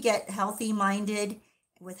time you get healthy minded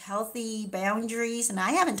with healthy boundaries, and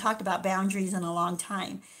I haven't talked about boundaries in a long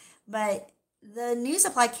time, but the new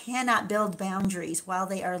supply cannot build boundaries while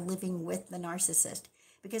they are living with the narcissist,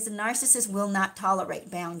 because the narcissist will not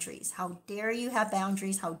tolerate boundaries. How dare you have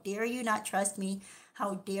boundaries? How dare you not trust me?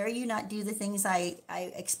 How dare you not do the things I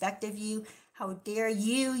expect of you? How dare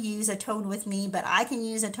you use a tone with me, but I can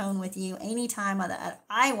use a tone with you anytime that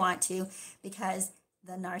I want to, because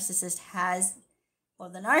the narcissist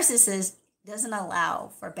the narcissist doesn't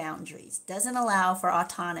allow for boundaries, doesn't allow for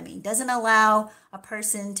autonomy, doesn't allow a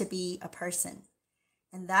person to be a person.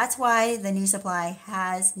 And that's why the new supply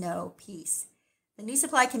has no peace. The new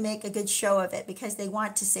supply can make a good show of it because they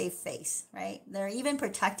want to save face, right? They're even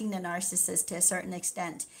protecting the narcissist to a certain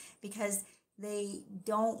extent because they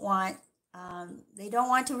don't want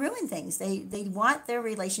to ruin things. They want their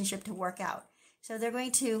relationship to work out. So they're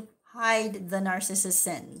going to hide the narcissist's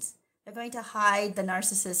sins. They're going to hide the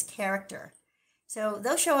narcissist's character. So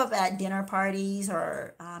they'll show up at dinner parties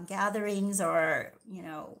or gatherings or,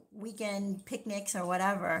 weekend picnics or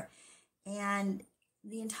whatever. And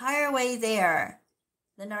the entire way there,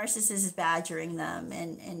 the narcissist is badgering them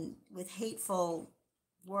and with hateful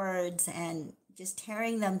words and just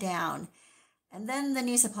tearing them down. And then the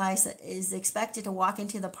new supply is expected to walk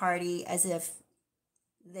into the party as if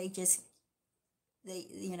they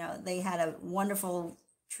had a wonderful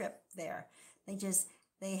trip there.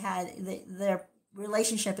 Their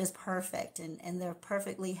relationship is perfect and they're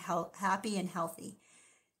perfectly happy and healthy.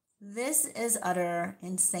 This is utter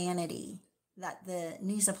insanity that the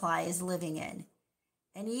new supply is living in.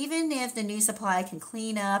 And even if the new supply can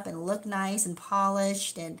clean up and look nice and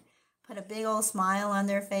polished and put a big old smile on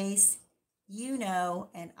their face,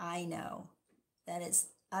 and I know that it's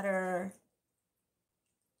an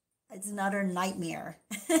utter nightmare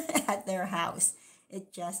at their house.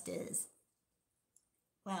 It just is.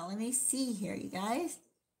 Well, let me see here, you guys.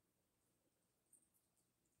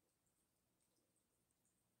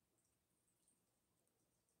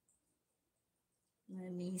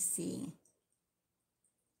 Let me see.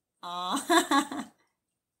 Oh,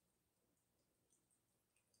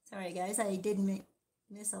 sorry, guys. I did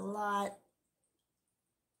miss a lot.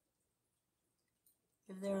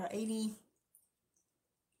 If there are 80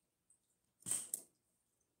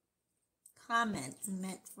 comments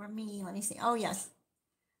meant for me, let me see. Oh, yes.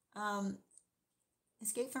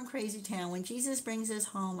 Escape from Crazy Town. When Jesus brings us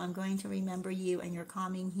home, I'm going to remember you and your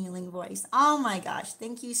calming, healing voice. Oh my gosh.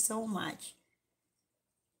 Thank you so much.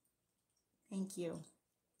 Thank you.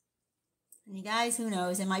 And you guys, who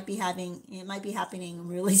knows? It might be happening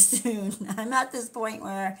really soon. I'm at this point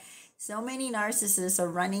where so many narcissists are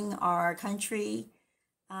running our country.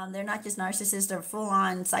 They're not just narcissists, they're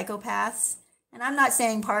full-on psychopaths. And I'm not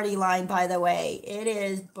saying party line, by the way. It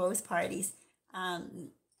is both parties.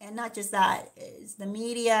 And not just that. It's the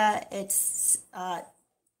media, it's the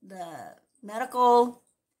medical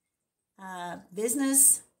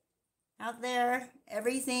business out there.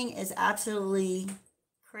 Everything is absolutely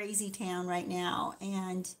crazy town right now.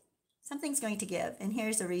 And something's going to give. And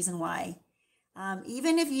here's the reason why.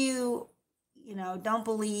 Even if you don't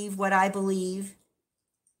believe what I believe,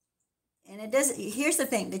 and it doesn't, here's the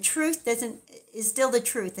thing, the truth is still the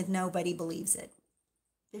truth if nobody believes it.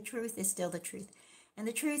 The truth is still the truth. And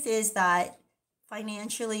the truth is that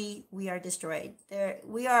financially we are destroyed.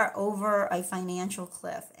 We are over a financial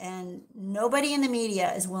cliff, and nobody in the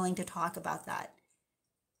media is willing to talk about that.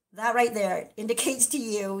 That right there indicates to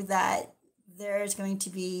you that there's going to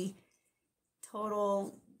be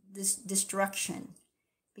total destruction,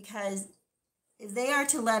 because if they are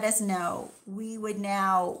to let us know, we would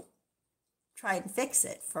now try and fix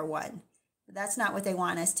it, for one. But that's not what they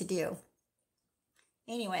want us to do.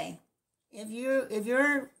 Anyway, if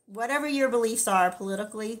you're whatever your beliefs are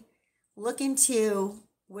politically, look into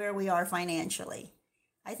where we are financially.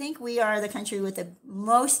 I think we are the country with the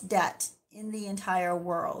most debt in the entire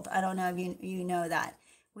world. I don't know if you know that.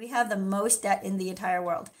 We have the most debt in the entire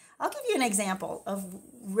world. I'll give you an example of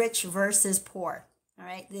rich versus poor. All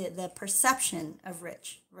right, the perception of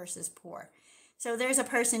rich versus poor. So there's a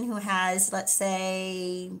person who has, let's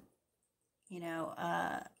say,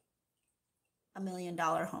 $1 million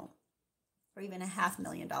home, or even a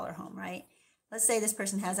 $500,000 home, right? Let's say this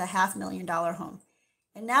person has a $500,000 home.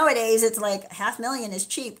 And nowadays it's like $500,000 is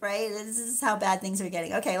cheap, right? This is how bad things are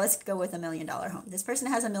getting. Okay, let's go with $1 million home. This person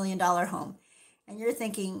has $1 million home. And you're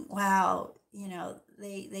thinking, wow,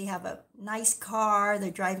 they have a nice car, they're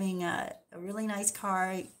driving a really nice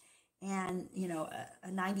car, and a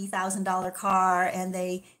 $90,000 car, and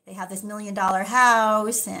they have this $1 million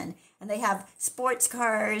house, and they have sports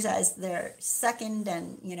cars as their second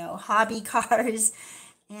and hobby cars,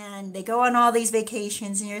 and they go on all these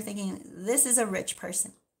vacations, and you're thinking, this is a rich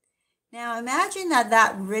person. Now imagine that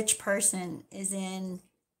that rich person is in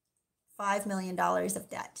 $5 million of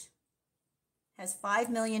debt, has $5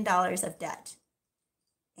 million of debt,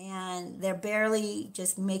 and they're barely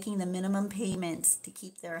just making the minimum payments to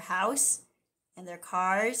keep their house and their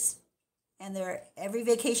cars, and their every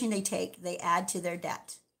vacation they take, they add to their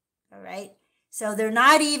debt. All right? So they're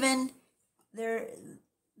not even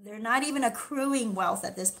accruing wealth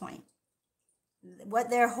at this point. What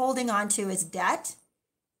they're holding on to is debt,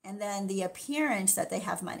 and then the appearance that they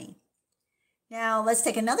have money. Now, let's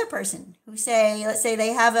take another person who let's say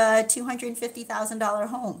they have a $250,000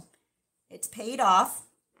 home. It's paid off.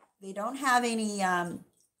 They don't have a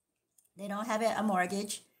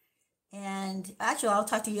mortgage. And actually, I'll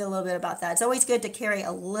talk to you a little bit about that. It's always good to carry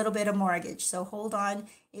a little bit of mortgage. So hold on.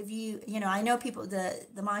 If I know people,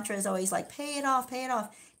 the mantra is always like, pay it off, pay it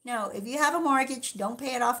off. No, if you have a mortgage, don't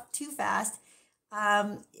pay it off too fast.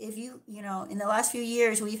 If in the last few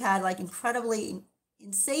years, we've had like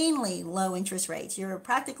insanely low interest rates. You're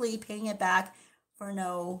practically paying it back for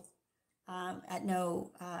at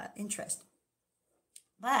no interest.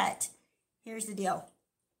 But here's the deal.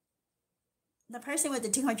 The person with the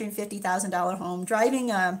 $250,000 home driving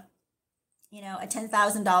a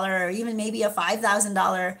 $10,000 or even maybe a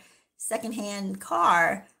 $5,000 secondhand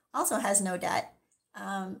car also has no debt.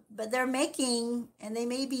 But they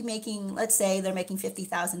may be making, let's say they're making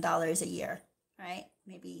 $50,000 a year, right?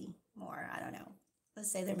 Maybe more, I don't know. Let's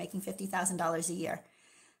say they're making $50,000 a year.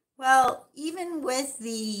 Well, even with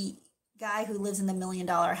the guy who lives in the $1 million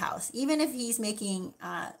house, even if he's making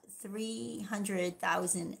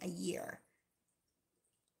 $300,000 a year,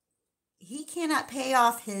 he cannot pay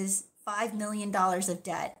off his $5 million of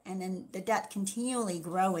debt, and then the debt is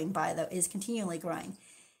continually growing.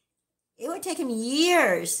 It would take him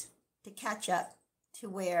years to catch up to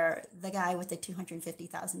where the guy with the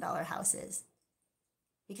 $250,000 house is.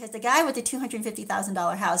 Because the guy with the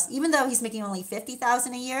 $250,000 house, even though he's making only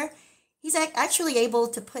 $50,000 a year, he's actually able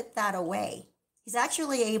to put that away. He's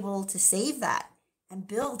actually able to save that and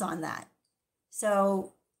build on that.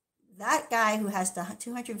 So that guy who has the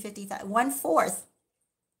 $250,000, 1/4,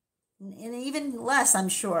 and even less, I'm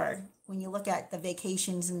sure, when you look at the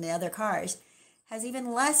vacations and the other cars, has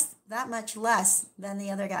even less, that much less than the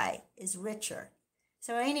other guy, is richer.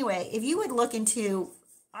 So anyway, if you would look into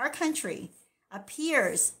our country,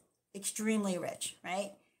 appears extremely rich,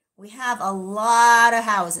 right? We have a lot of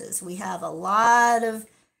houses. We have a lot of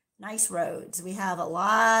nice roads. We have a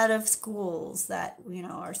lot of schools that,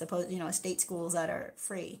 are state schools that are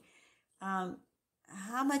free.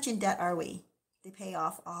 How much in debt are we to pay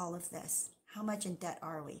off all of this? How much in debt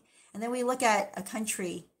are we? And then we look at a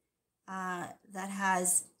country that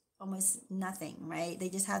has almost nothing, right? They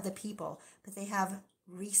just have the people, but they have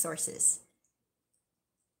resources,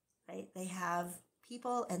 right? They have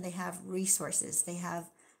people and they have resources. They have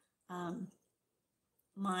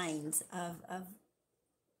mines of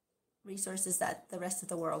resources that the rest of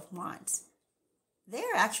the world wants.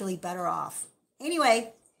 They're actually better off.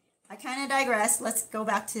 Anyway, I kind of digress. Let's go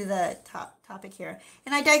back to the topic here.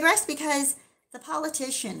 And I digress because the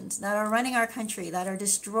politicians that are running our country, that are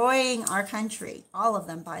destroying our country, all of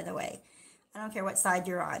them, by the way, I don't care what side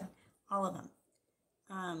you're on, all of them.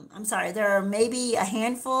 I'm sorry, there are maybe a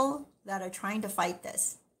handful that are trying to fight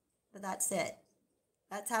this, but that's it.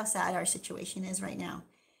 That's how sad our situation is right now.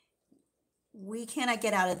 We cannot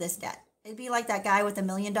get out of this debt. It'd be like that guy with the $1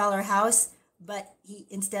 million house, but he,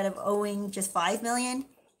 instead of owing just $5 million,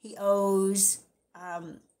 he owes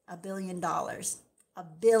 $1 billion. $1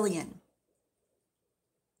 billion.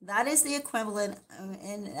 That is the equivalent,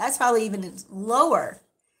 and that's probably even lower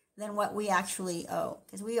than what we actually owe,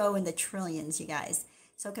 because we owe in the trillions, you guys.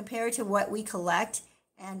 So compared to what we collect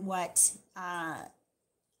and what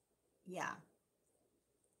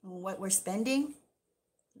we're spending,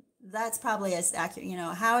 that's probably as accurate.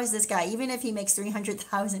 How is this guy, even if he makes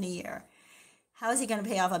 $300,000 a year, how is he going to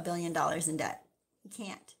pay off $1 billion in debt? He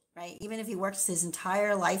can't, right? Even if he works his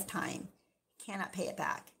entire lifetime, he cannot pay it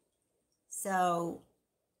back. So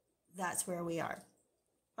that's where we are.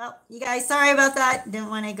 Well, you guys, sorry about that. Didn't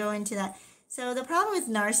want to go into that. So the problem with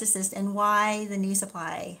narcissists and why the new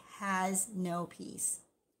supply has no peace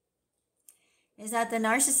is that the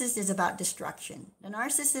narcissist is about destruction. The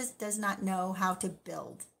narcissist does not know how to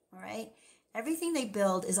build, all right? Everything they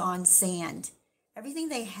build is on sand. Everything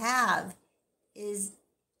they have is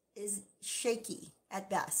shaky at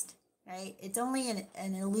best, right? It's only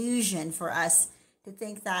an illusion for us to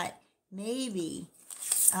think that maybe,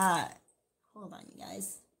 hold on, you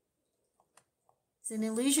guys. It's an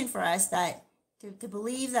illusion for us that to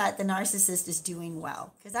believe that the narcissist is doing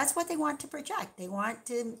well, because that's what they want to project. They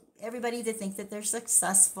want everybody to think that they're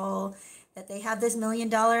successful, that they have this $1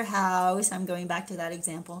 million house. I'm going back to that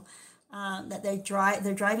example. That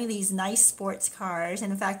they're driving these nice sports cars,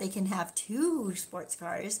 and in fact, they can have 2 sports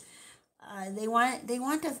cars. They want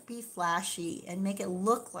to be flashy and make it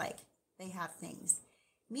look like they have things.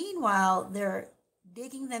 Meanwhile, they're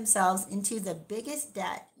digging themselves into the biggest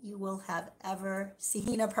debt you will have ever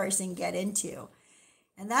seen a person get into.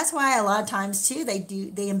 And that's why a lot of times too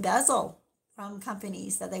they embezzle from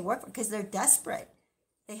companies that they work for, because they're desperate.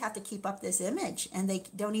 They have to keep up this image, and they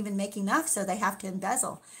don't even make enough, so they have to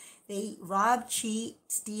embezzle. They rob, cheat,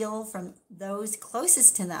 steal from those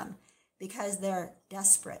closest to them because they're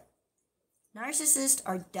desperate. Narcissists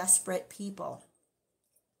are desperate people.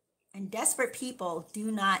 And desperate people do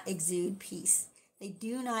not exude peace. They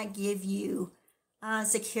do not give you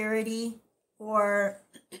security or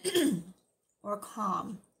or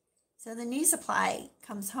calm. So the new supply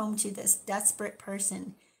comes home to this desperate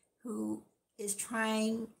person who is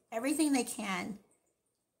trying everything they can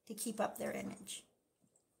to keep up their image.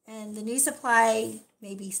 And the new supply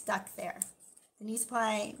may be stuck there. The new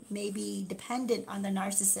supply may be dependent on the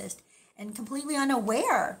narcissist and completely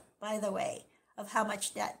unaware, by the way, of how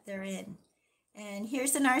much debt they're in. And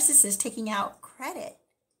here's the narcissist taking out credit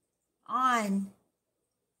on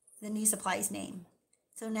the new supply's name.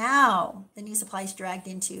 So now the new supply is dragged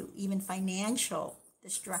into even financial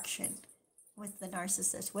destruction with the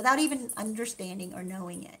narcissist without even understanding or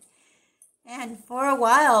knowing it. And for a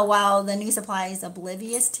while the new supply is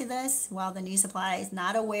oblivious to this, while the new supply is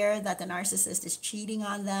not aware that the narcissist is cheating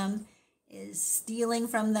on them, is stealing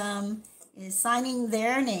from them, is signing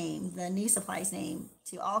their name, the new supply's name,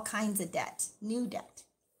 to all kinds of debt, new debt.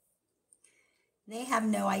 They have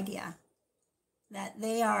no idea that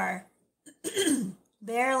they are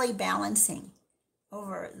barely balancing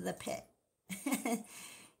over the pit,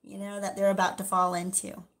 that they're about to fall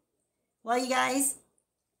into. Well, you guys,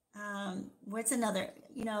 what's another,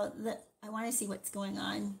 I want to see what's going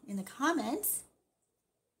on in the comments.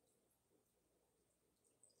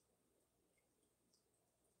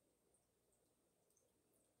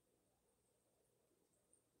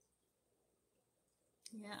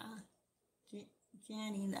 Yeah,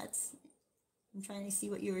 Janny, I'm trying to see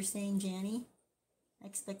what you were saying, Janny.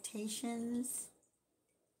 Expectations.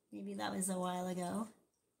 Maybe that was a while ago.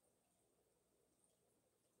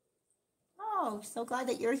 Oh, so glad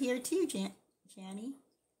that you're here too, Janny.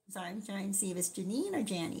 Sorry, I'm trying to see if it's Janine or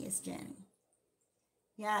Janny. It's Janny.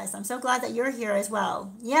 Yes, I'm so glad that you're here as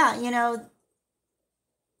well. Yeah,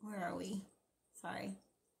 where are we? Sorry.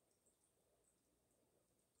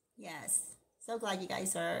 Yes. So glad you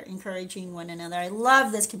guys are encouraging one another. I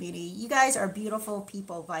love this community. You guys are beautiful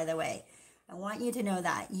people, by the way. I want you to know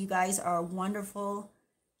that. You guys are wonderful,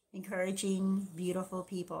 encouraging, beautiful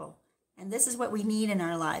people. And this is what we need in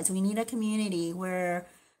our lives. We need a community where,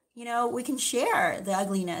 we can share the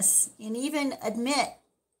ugliness and even admit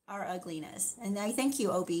our ugliness. And I thank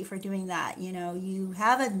you, Obi, for doing that. You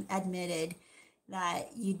have admitted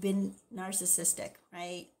that you've been narcissistic,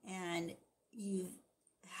 right? And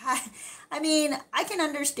I can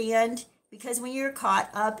understand, because when you're caught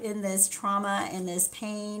up in this trauma and this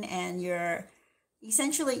pain, and you're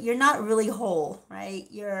not really whole, right?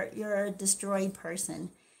 You're a destroyed person,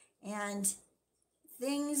 and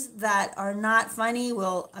things that are not funny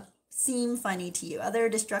will seem funny to you, other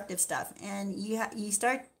destructive stuff, and you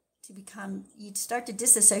start to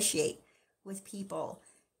disassociate with people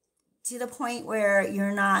to the point where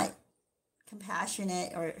you're not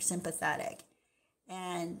compassionate or sympathetic.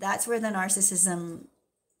 And that's where the narcissism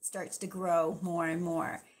starts to grow more and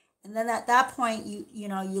more. And then at that point,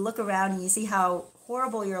 you look around and you see how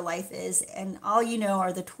horrible your life is, and all you know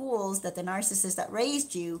are the tools that the narcissist that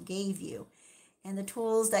raised you gave you. And the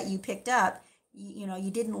tools that you picked up, you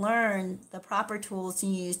didn't learn the proper tools to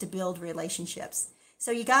use to build relationships.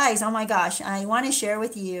 So you guys, oh my gosh, I want to share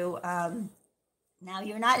with you, now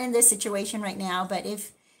you're not in this situation right now, but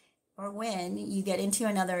if or when you get into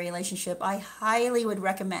another relationship, I highly would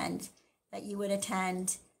recommend that you would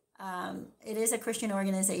attend. It is a Christian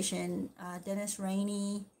organization, Dennis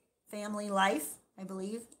Rainey Family Life, I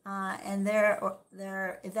believe, and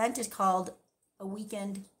their event is called A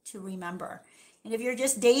Weekend to Remember. And if you're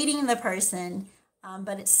just dating the person,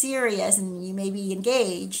 but it's serious and you may be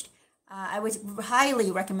engaged, I would highly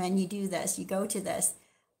recommend you do this. You go to this,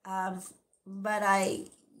 you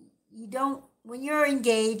don't. When you're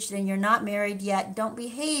engaged and you're not married yet, don't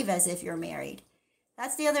behave as if you're married.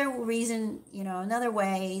 That's the other reason, another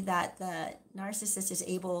way that the narcissist is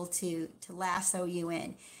able to lasso you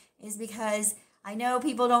in, is because I know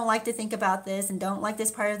people don't like to think about this and don't like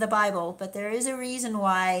this part of the Bible, but there is a reason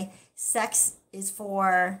why sex is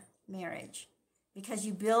for marriage, because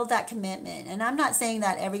you build that commitment. And I'm not saying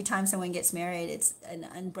that every time someone gets married, it's an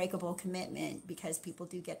unbreakable commitment, because people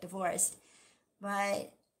do get divorced.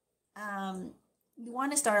 But you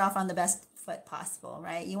want to start off on the best foot possible,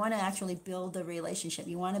 right? You want to actually build the relationship.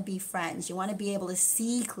 You want to be friends. You want to be able to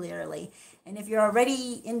see clearly. And if you're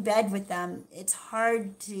already in bed with them, it's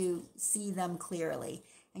hard to see them clearly.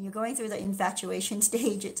 And you're going through the infatuation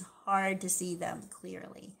stage, it's hard to see them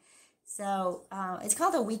clearly. So it's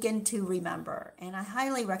called A Weekend to Remember. And I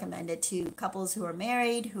highly recommend it to couples who are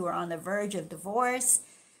married, who are on the verge of divorce.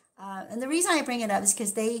 And the reason I bring it up is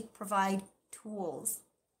because they provide tools,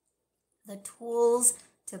 the tools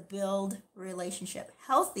to build relationship,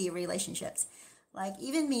 healthy relationships. Like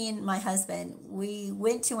even me and my husband, we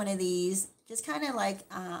went to one of these, just kind of like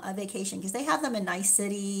a vacation, because they have them in nice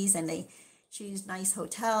cities and they choose nice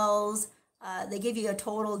hotels. They give you a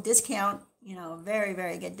total discount, very,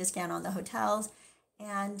 very good discount on the hotels.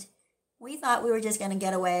 And we thought we were just going to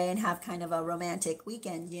get away and have kind of a romantic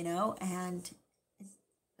weekend, and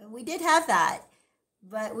we did have that.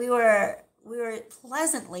 But we were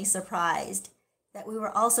pleasantly surprised that we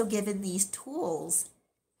were also given these tools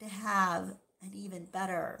to have an even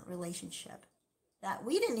better relationship that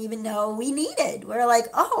we didn't even know we needed. We're like,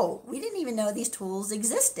 oh, we didn't even know these tools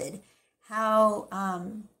existed. How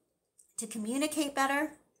to communicate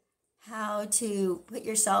better, how to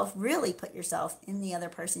really put yourself in the other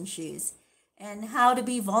person's shoes, and how to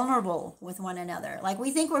be vulnerable with one another. Like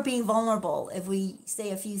we think we're being vulnerable if we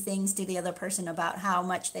say a few things to the other person about how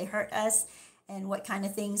much they hurt us and what kind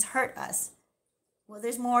of things hurt us. Well,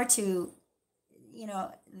 there's more to,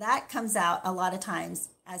 that comes out a lot of times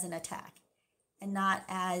as an attack and not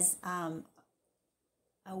as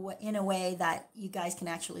in a way that you guys can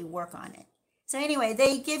actually work on it. So anyway,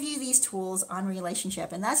 they give you these tools on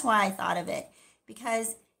relationship, and that's why I thought of it,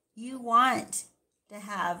 because you want to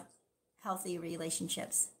have healthy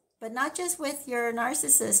relationships, but not just with your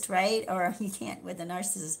narcissist, right? Or you can't with a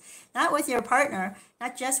narcissist, not with your partner,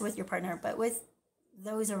 not just with your partner, but with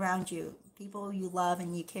those around you, people you love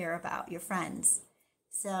and you care about, your friends.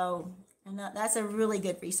 So and that's a really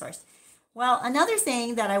good resource. Well, another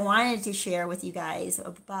thing that I wanted to share with you guys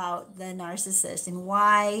about the narcissist and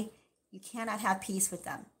why you cannot have peace with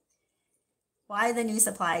them, why the new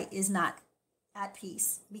supply is not at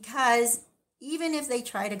peace, because even if they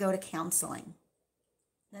try to go to counseling,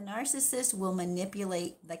 the narcissist will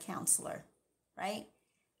manipulate the counselor, right?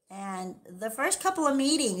 And the first couple of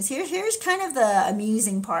meetings, here's kind of the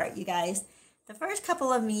amusing part, you guys. The first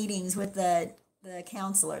couple of meetings with the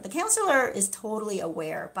counselor is totally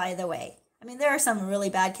aware, by the way. I mean, there are some really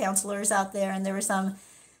bad counselors out there, and there are some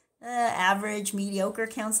average, mediocre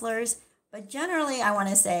counselors. But generally, I want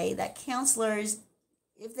to say that counselors,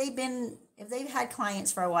 if they've had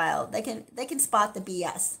clients for a while, they can spot the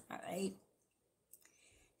BS, all right?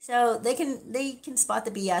 So they can spot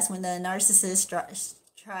the BS when the narcissist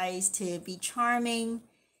tries to be charming,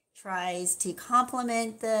 tries to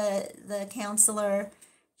compliment the counselor,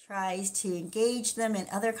 tries to engage them in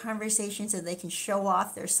other conversations so they can show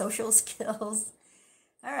off their social skills.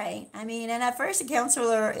 All right. I mean, and at first a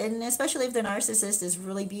counselor, and especially if the narcissist is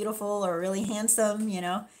really beautiful or really handsome,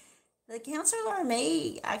 the counselor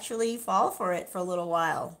may actually fall for it for a little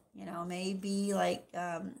while, may be like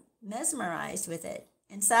mesmerized with it.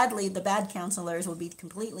 And sadly, the bad counselors will be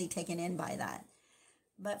completely taken in by that.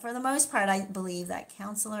 But for the most part, I believe that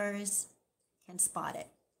counselors can spot it.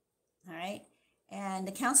 All right. And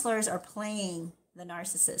the counselors are playing the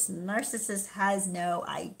narcissist. And the narcissist has no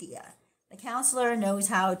idea. The counselor knows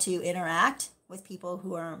how to interact with people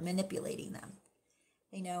who are manipulating them.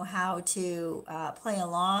 They know how to play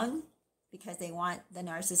along because they want the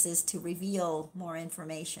narcissist to reveal more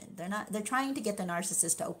information. They're trying to get the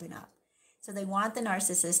narcissist to open up. So they want the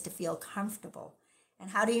narcissist to feel comfortable. And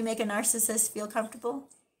how do you make a narcissist feel comfortable?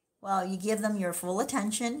 Well, you give them your full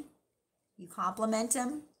attention, you compliment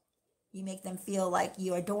them, you make them feel like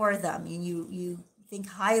you adore them, and you think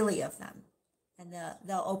highly of them, and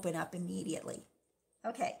they'll open up immediately.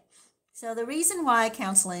 Okay, so the reason why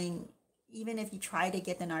counseling, even if you try to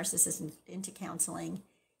get the narcissist into counseling,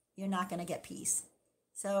 you're not going to get peace.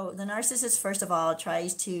 So the narcissist, first of all,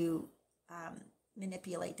 tries to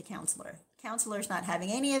manipulate the counselor. The counselor's not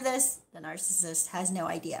having any of this. The narcissist has no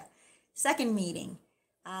idea. Second meeting,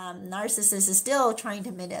 narcissist is still trying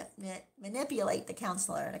to manipulate the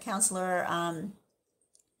counselor. The counselor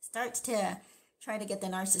starts to try to get the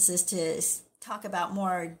narcissist to talk about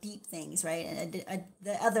more deep things, right? And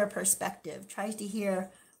the other perspective, tries to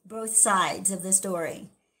hear both sides of the story.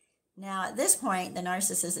 Now, at this point, the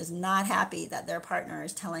narcissist is not happy that their partner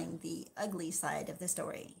is telling the ugly side of the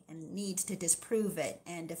story and needs to disprove it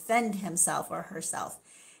and defend himself or herself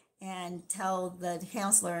and tell the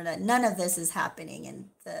counselor that none of this is happening, and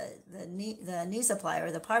the new supplier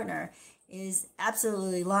or the partner is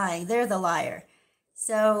absolutely lying. They're the liar.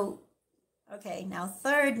 So, okay, now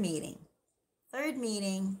third meeting. Third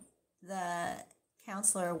meeting, the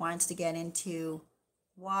counselor wants to get into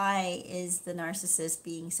why is the narcissist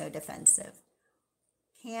being so defensive?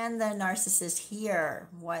 Can the narcissist hear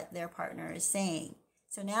what their partner is saying?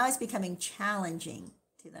 So now it's becoming challenging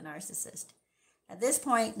to the narcissist. At this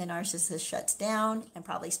point, the narcissist shuts down and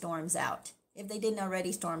probably storms out, if they didn't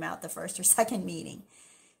already storm out the first or second meeting.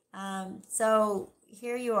 So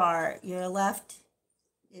here you are, you're left,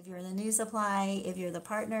 if you're the new supply, if you're the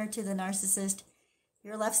partner to the narcissist,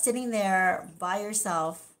 you're left sitting there by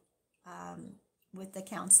yourself with the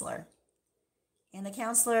counselor. And the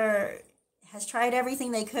counselor has tried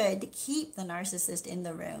everything they could to keep the narcissist in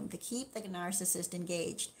the room, to keep the narcissist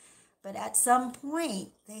engaged. But at some point,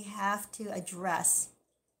 they have to address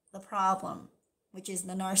the problem, which is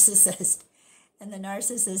the narcissist. And the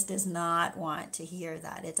narcissist does not want to hear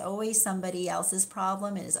that. It's always somebody else's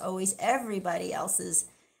problem. It is always everybody else's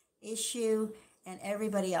issue, and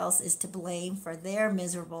everybody else is to blame for their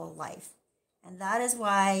miserable life. And that is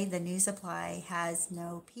why the new supply has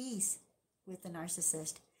no peace with the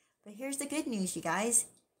narcissist. But here's the good news, you guys.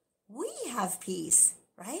 We have peace,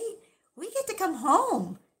 right? We get to come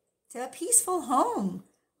home to a peaceful home.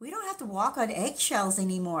 We don't have to walk on eggshells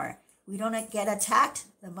anymore. We don't get attacked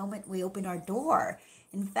the moment we open our door.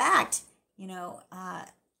 In fact,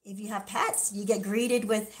 if you have pets, you get greeted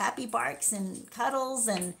with happy barks and cuddles,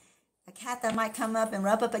 and a cat that might come up and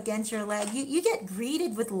rub up against your leg. You get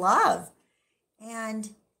greeted with love. And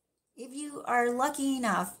if you are lucky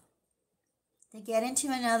enough to get into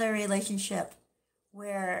another relationship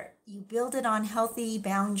where you build it on healthy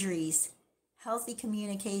boundaries, healthy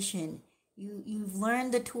communication, you've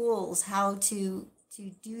learned the tools how to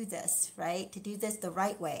do this, right? To do this the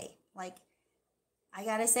right way. Like, I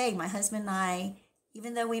gotta say, my husband and I,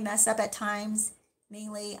 even though we mess up at times,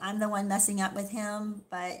 mainly I'm the one messing up with him,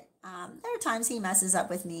 but there are times he messes up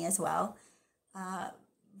with me as well.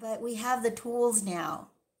 But we have the tools now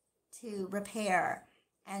to repair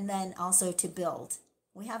and then also to build.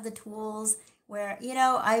 We have the tools where,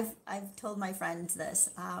 I've told my friends this.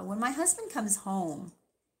 When my husband comes home,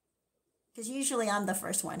 because usually I'm the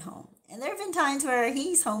first one home, and there have been times where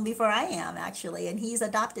he's home before I am, actually, and he's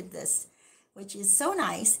adopted this, which is so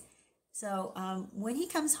nice. So when he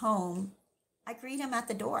comes home, I greet him at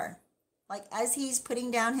the door. Like, as he's putting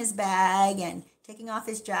down his bag and taking off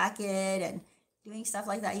his jacket and doing stuff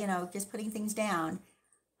like that, just putting things down,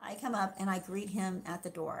 I come up and I greet him at the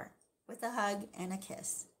door with a hug and a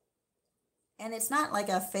kiss. And it's not like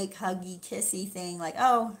a fake huggy, kissy thing, like,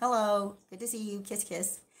 oh, hello, good to see you, kiss,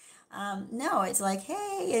 kiss. No, it's like,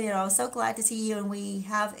 hey, so glad to see you, and we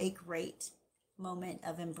have a great moment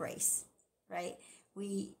of embrace, right?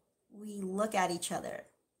 We look at each other,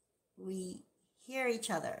 we hear each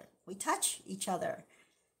other, we touch each other.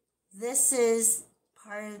 This is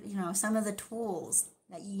part of, some of the tools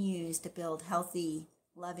that you use to build healthy,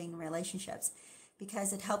 loving relationships,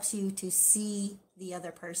 because it helps you to see the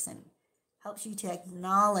other person, helps you to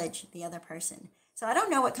acknowledge the other person. So I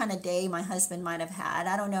don't know what kind of day my husband might have had.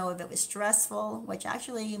 I don't know if it was stressful, which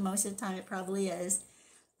actually most of the time it probably is,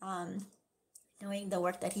 doing the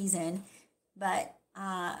work that he's in. But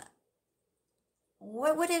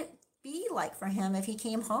what would it be like for him if he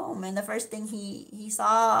came home and the first thing he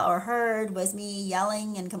saw or heard was me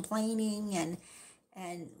yelling and complaining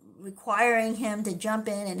and requiring him to jump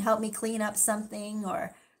in and help me clean up something,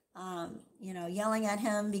 or yelling at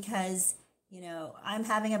him because I'm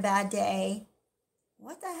having a bad day?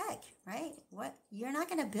 What the heck, right? You're not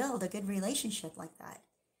going to build a good relationship like that.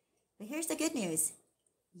 But here's the good news.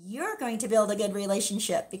 You're going to build a good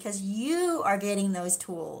relationship because you are getting those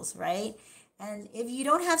tools, right? And if you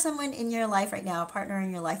don't have someone in your life right now, a partner in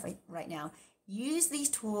your life right now, use these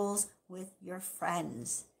tools with your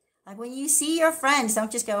friends. Like, when you see your friends,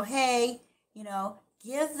 don't just go, hey,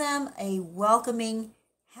 give them a welcoming,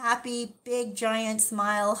 happy, big, giant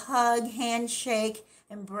smile, hug, handshake,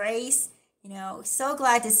 embrace, so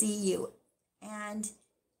glad to see you. And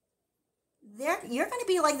you're going to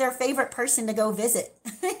be like their favorite person to go visit.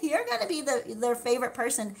 You're going to be their favorite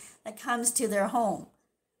person that comes to their home.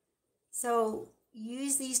 So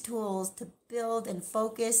use these tools to build and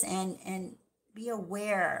focus and be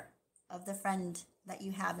aware of the friend that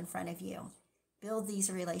you have in front of you. Build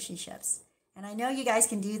these relationships. And I know you guys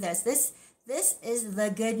can do this. This is the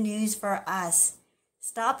good news for us.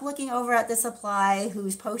 Stop looking over at the supply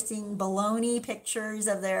who's posting baloney pictures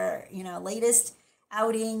of their, latest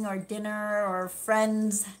outing or dinner or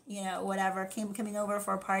friends, whatever, coming over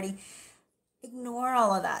for a party. Ignore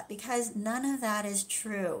all of that because none of that is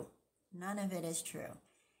true. None of it is true.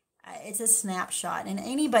 It's a snapshot, and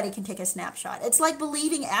anybody can take a snapshot. It's like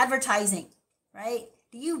believing advertising, right?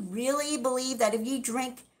 Do you really believe that if you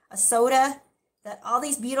drink a soda, that all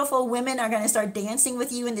these beautiful women are going to start dancing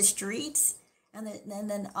with you in the streets? And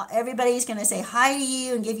then everybody's going to say hi to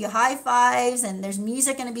you and give you high fives, and there's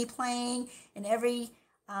music going to be playing in every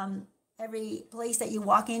place that you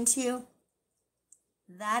walk into.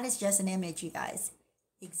 That is just an image, you guys.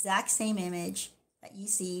 Exact same image that you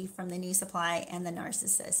see from the new supply and the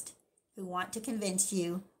narcissist who want to convince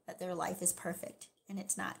you that their life is perfect. And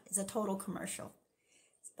it's not. It's a total commercial.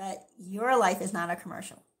 But your life is not a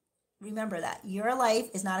commercial. Remember that. Your life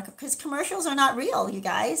is not because commercials are not real, you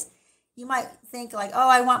guys. You might think like, oh,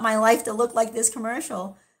 I want my life to look like this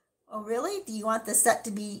commercial. Oh, really? Do you want the set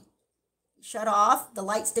to be shut off, the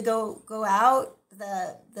lights to go out,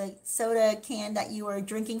 the soda can that you are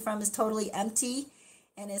drinking from is totally empty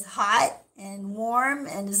and is hot and warm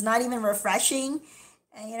and is not even refreshing?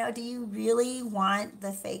 And do you really want the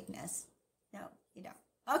fakeness? No, you don't.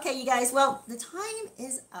 Okay, you guys, well, the time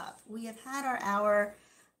is up. We have had our hour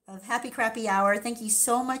of Happy Crappy Hour. Thank you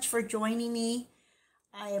so much for joining me.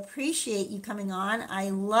 I appreciate you coming on. I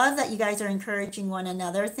love that you guys are encouraging one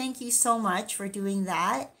another. Thank you so much for doing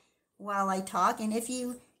that while I talk. And if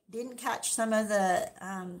you didn't catch some of the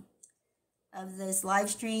of this live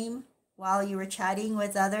stream while you were chatting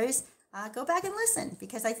with others, go back and listen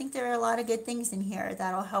because I think there are a lot of good things in here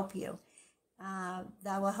that'll help you.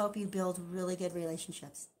 That will help you build really good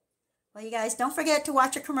relationships. Well, you guys, don't forget to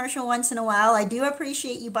watch a commercial once in a while. I do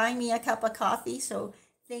appreciate you buying me a cup of coffee, so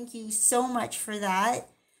thank you so much for that.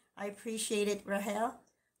 I appreciate it, Rahel.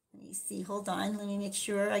 Let me see. Hold on. Let me make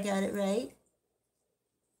sure I got it right.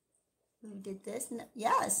 Who did this?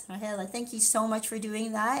 Yes, Rahel. Thank you so much for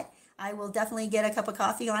doing that. I will definitely get a cup of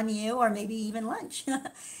coffee on you or maybe even lunch.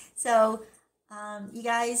 So you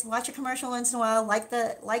guys watch a commercial once in a while. Like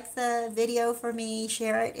the video for me.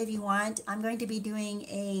 Share it if you want. I'm going to be doing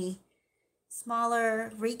a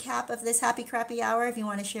smaller recap of this Happy Crappy Hour if you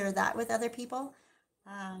want to share that with other people.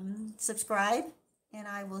 Subscribe, and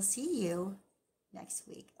I will see you next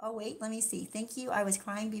week. Oh, wait, let me see. Thank you. I was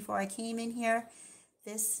crying before I came in here.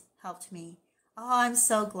 This helped me. Oh, I'm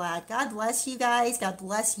so glad. God bless you guys. God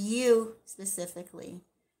bless you specifically.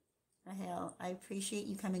 Rahel, I appreciate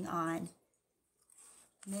you coming on.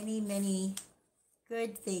 Many, many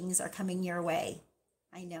good things are coming your way.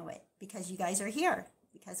 I know it because you guys are here,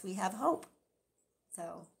 because we have hope.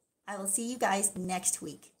 So I will see you guys next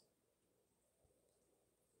week.